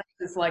some sense,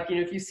 it's like,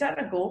 if you set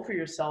a goal for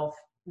yourself,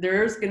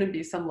 there's going to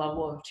be some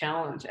level of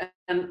challenge.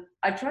 And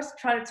I just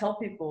try to tell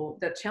people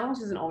that challenge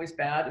isn't always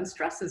bad and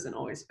stress isn't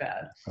always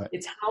bad. Right.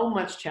 It's how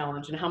much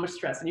challenge and how much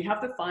stress. And you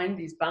have to find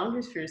these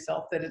boundaries for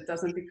yourself that it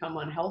doesn't become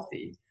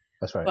unhealthy.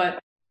 That's right. But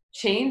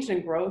change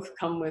and growth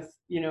come with,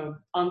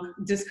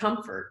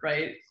 discomfort,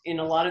 right? In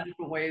a lot of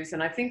different ways.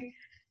 And I think,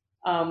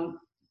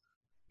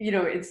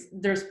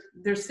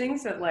 there's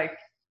things that like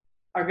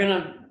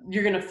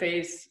you're gonna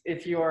face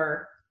if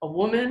you're a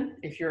woman,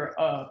 if you're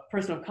a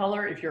person of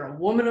color, if you're a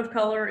woman of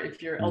color,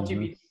 if you're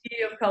LGBT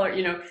of color,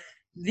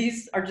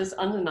 these are just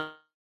undeniable.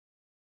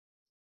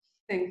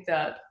 I think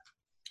that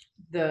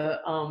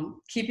the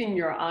keeping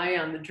your eye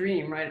on the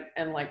dream, right,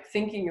 and like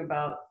thinking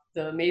about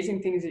the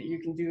amazing things that you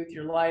can do with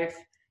your life,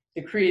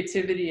 the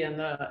creativity and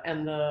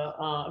the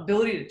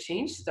ability to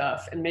change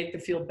stuff and make the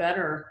field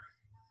better,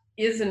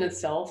 is in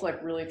itself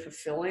like really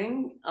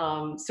fulfilling.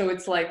 So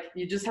it's like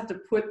you just have to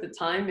put the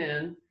time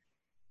in.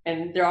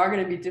 And there are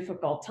going to be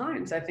difficult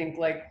times, I think,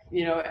 like,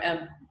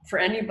 and for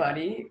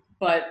anybody,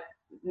 but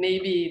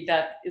maybe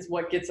that is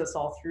what gets us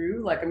all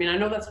through. Like, I mean, I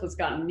know that's what's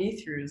gotten me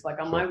through, is like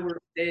on my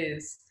work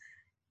days,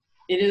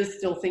 it is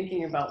still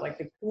thinking about like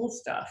the cool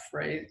stuff,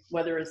 right?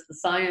 Whether it's the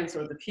science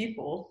or the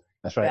people.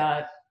 That's right.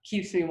 That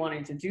keeps me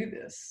wanting to do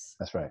this.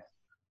 That's right.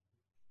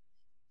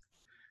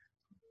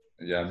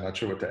 Yeah, I'm not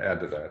sure what to add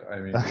to that. I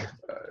mean, I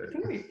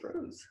think we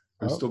froze.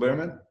 Are you still there,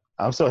 man?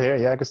 I'm still here.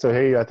 Yeah, I can still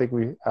hear you. I think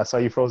I saw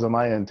you froze on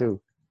my end too.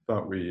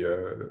 Thought we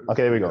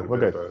okay, there we go. We're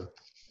good.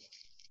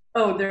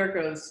 Oh, there it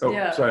goes. Oh,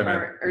 yeah, sorry, man.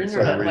 Our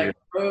internet like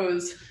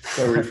froze.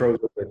 So we froze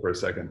there for a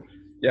second.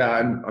 Yeah,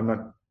 I'm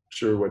not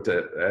sure what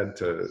to add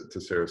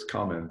to Sera's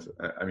comment.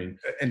 I mean,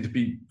 and to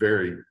be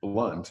very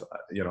blunt,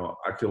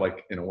 I feel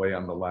like in a way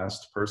I'm the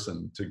last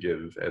person to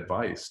give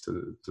advice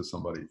to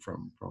somebody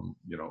from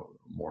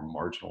more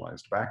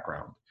marginalized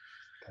background.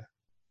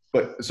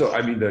 But so,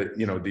 I mean,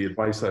 the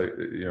advice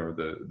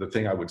the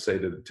thing I would say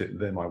to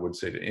them, I would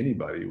say to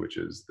anybody, which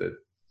is that,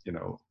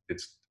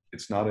 it's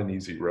It's not an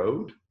easy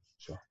road.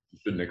 Sure. You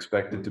shouldn't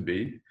expect it to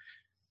be,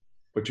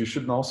 but you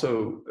shouldn't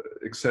also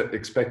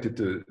expect it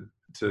to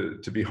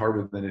be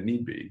harder than it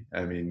need be.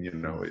 I mean, you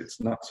know, it's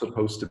not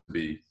supposed to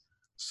be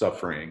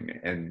suffering,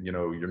 and you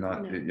know, you're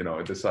not, you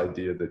know, this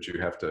idea that you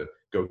have to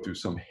go through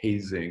some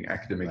hazing,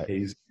 academic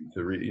hazing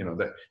to read, you know,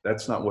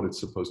 that's not what it's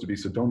supposed to be.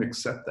 So don't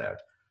accept that.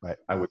 Right.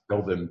 I would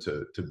tell them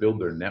to build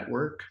their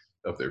network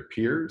of their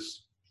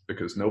peers,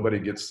 because nobody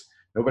gets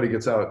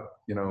out,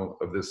 you know,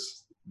 of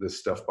this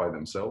stuff by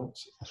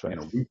themselves. That's right. You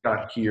know, we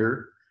got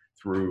here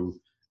through,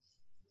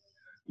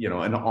 you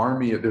know,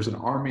 there's an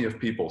army of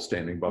people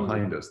standing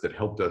behind us that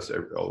helped us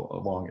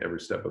along every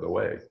step of the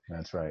way.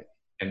 That's right.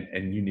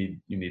 And you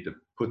need to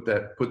put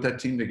that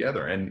team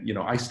together. And, you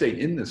know, I stay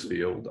in this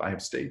field. I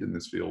have stayed in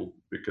this field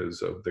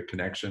because of the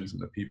connections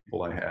and the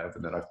people I have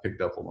and that I've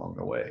picked up along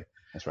the way.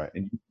 That's right.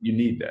 And you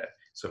need that.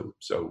 So,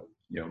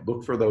 you know,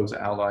 look for those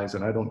allies.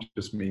 And I don't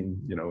just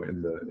mean, you know,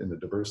 in the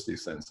diversity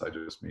sense, I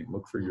just mean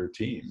look for your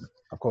team.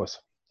 Of course.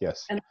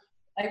 Yes. And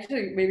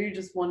actually, maybe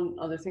just one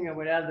other thing I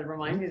would add to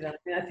remind me that, I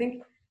mean, I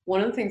think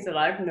one of the things that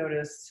I've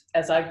noticed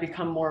as I've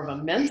become more of a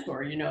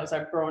mentor, you know, as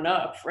I've grown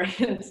up, right,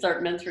 and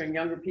start mentoring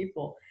younger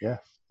people,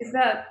 is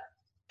that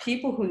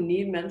people who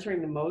need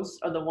mentoring the most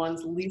are the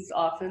ones least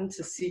often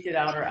to seek it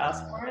out or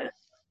ask for it,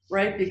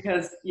 right?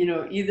 Because, you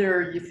know,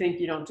 either you think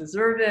you don't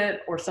deserve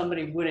it or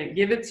somebody wouldn't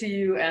give it to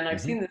you. And I've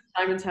seen this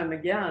time and time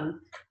again.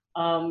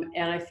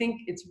 And I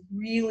think it's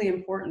really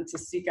important to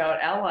seek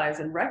out allies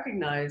and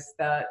recognize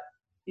that,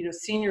 you know,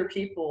 senior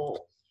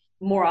people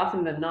more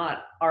often than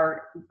not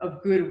are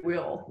of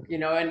goodwill, you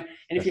know, and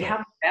if you have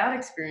a bad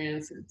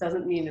experience, it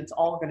doesn't mean it's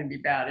all going to be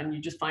bad, and you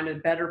just find a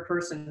better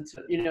person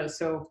to, you know,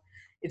 so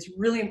it's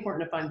really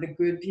important to find the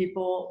good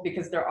people,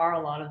 because there are a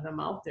lot of them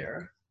out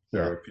there.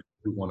 There are people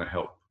who want to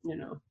help. You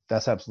know,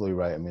 that's absolutely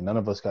right. I mean, none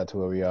of us got to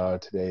where we are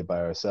today by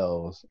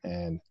ourselves,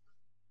 and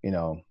you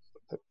know,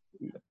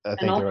 I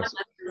think there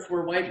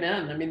were white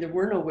men. I mean, there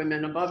were no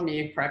women above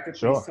me practically.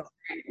 Sure. So,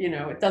 you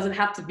know, it doesn't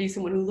have to be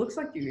someone who looks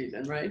like you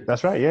even, right?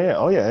 That's right. Yeah.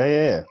 Oh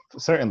yeah.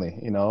 Certainly.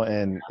 You know,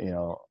 and you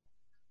know,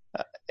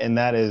 and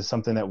that is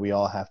something that we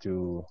all have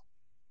to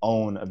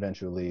own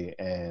eventually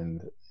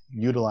and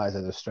utilize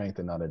as a strength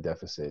and not a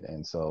deficit.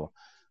 And so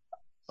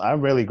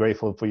I'm really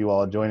grateful for you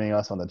all joining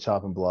us on the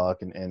chopping block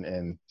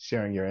and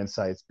sharing your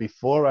insights.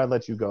 Before I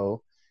let you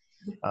go,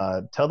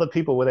 tell the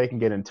people where they can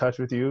get in touch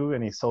with you,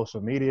 any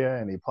social media,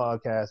 any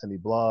podcasts, any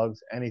blogs,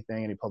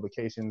 anything, any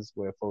publications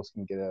where folks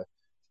can get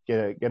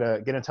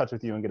in touch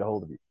with you and get a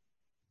hold of you.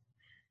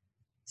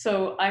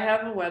 So I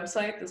have a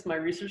website. That's my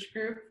research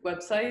group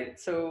website.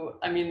 So,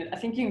 I mean, I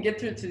think you can get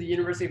through to the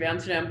University of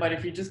Amsterdam, but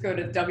if you just go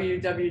to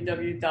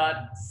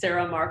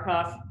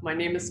www.seramarkoff, my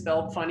name is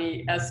spelled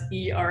funny,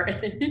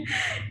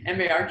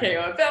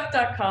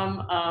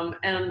 SERAMARKOFF.com.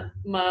 And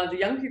the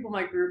young people in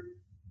my group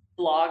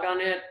blog on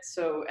it.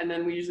 So, and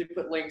then we usually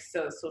put links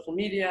to social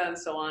media and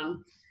so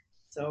on.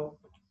 So,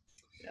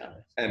 yeah.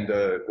 And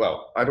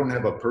well, I don't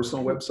have a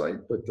personal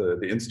website, but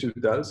the Institute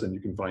does, and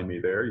you can find me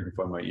there. You can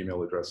find my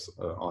email address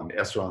on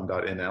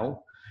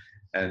sron.nl.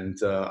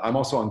 And I'm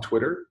also on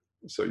Twitter,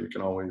 so you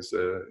can always,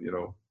 you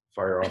know,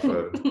 fire off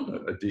a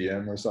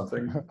DM or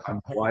something.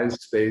 I'm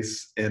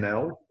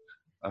WiseSpaceNL.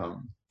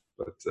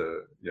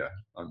 Yeah.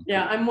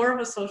 I'm more of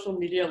a social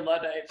media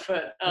Luddite,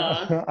 but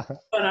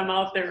I'm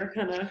out there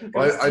kind of.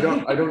 Well, I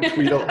don't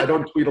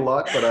tweet a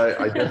lot, but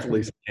I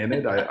definitely scan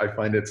it. I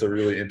find it's a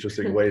really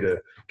interesting way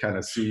to kind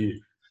of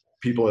see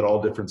people at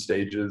all different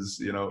stages,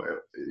 in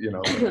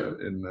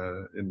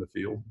the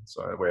field.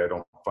 So that way I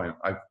don't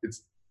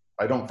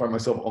find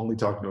myself only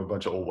talking to a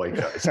bunch of old white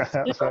guys.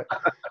 Right.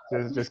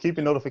 Just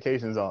keeping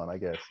notifications on, I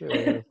guess.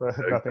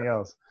 Nothing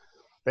else.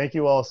 Thank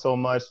you all so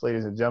much,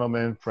 ladies and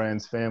gentlemen,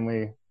 friends,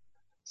 family.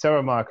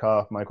 Sera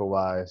Markoff, Michael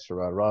Wise,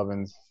 Sherrod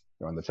Robbins.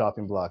 You're on the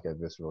chopping block at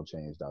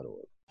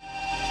visceralchange.org.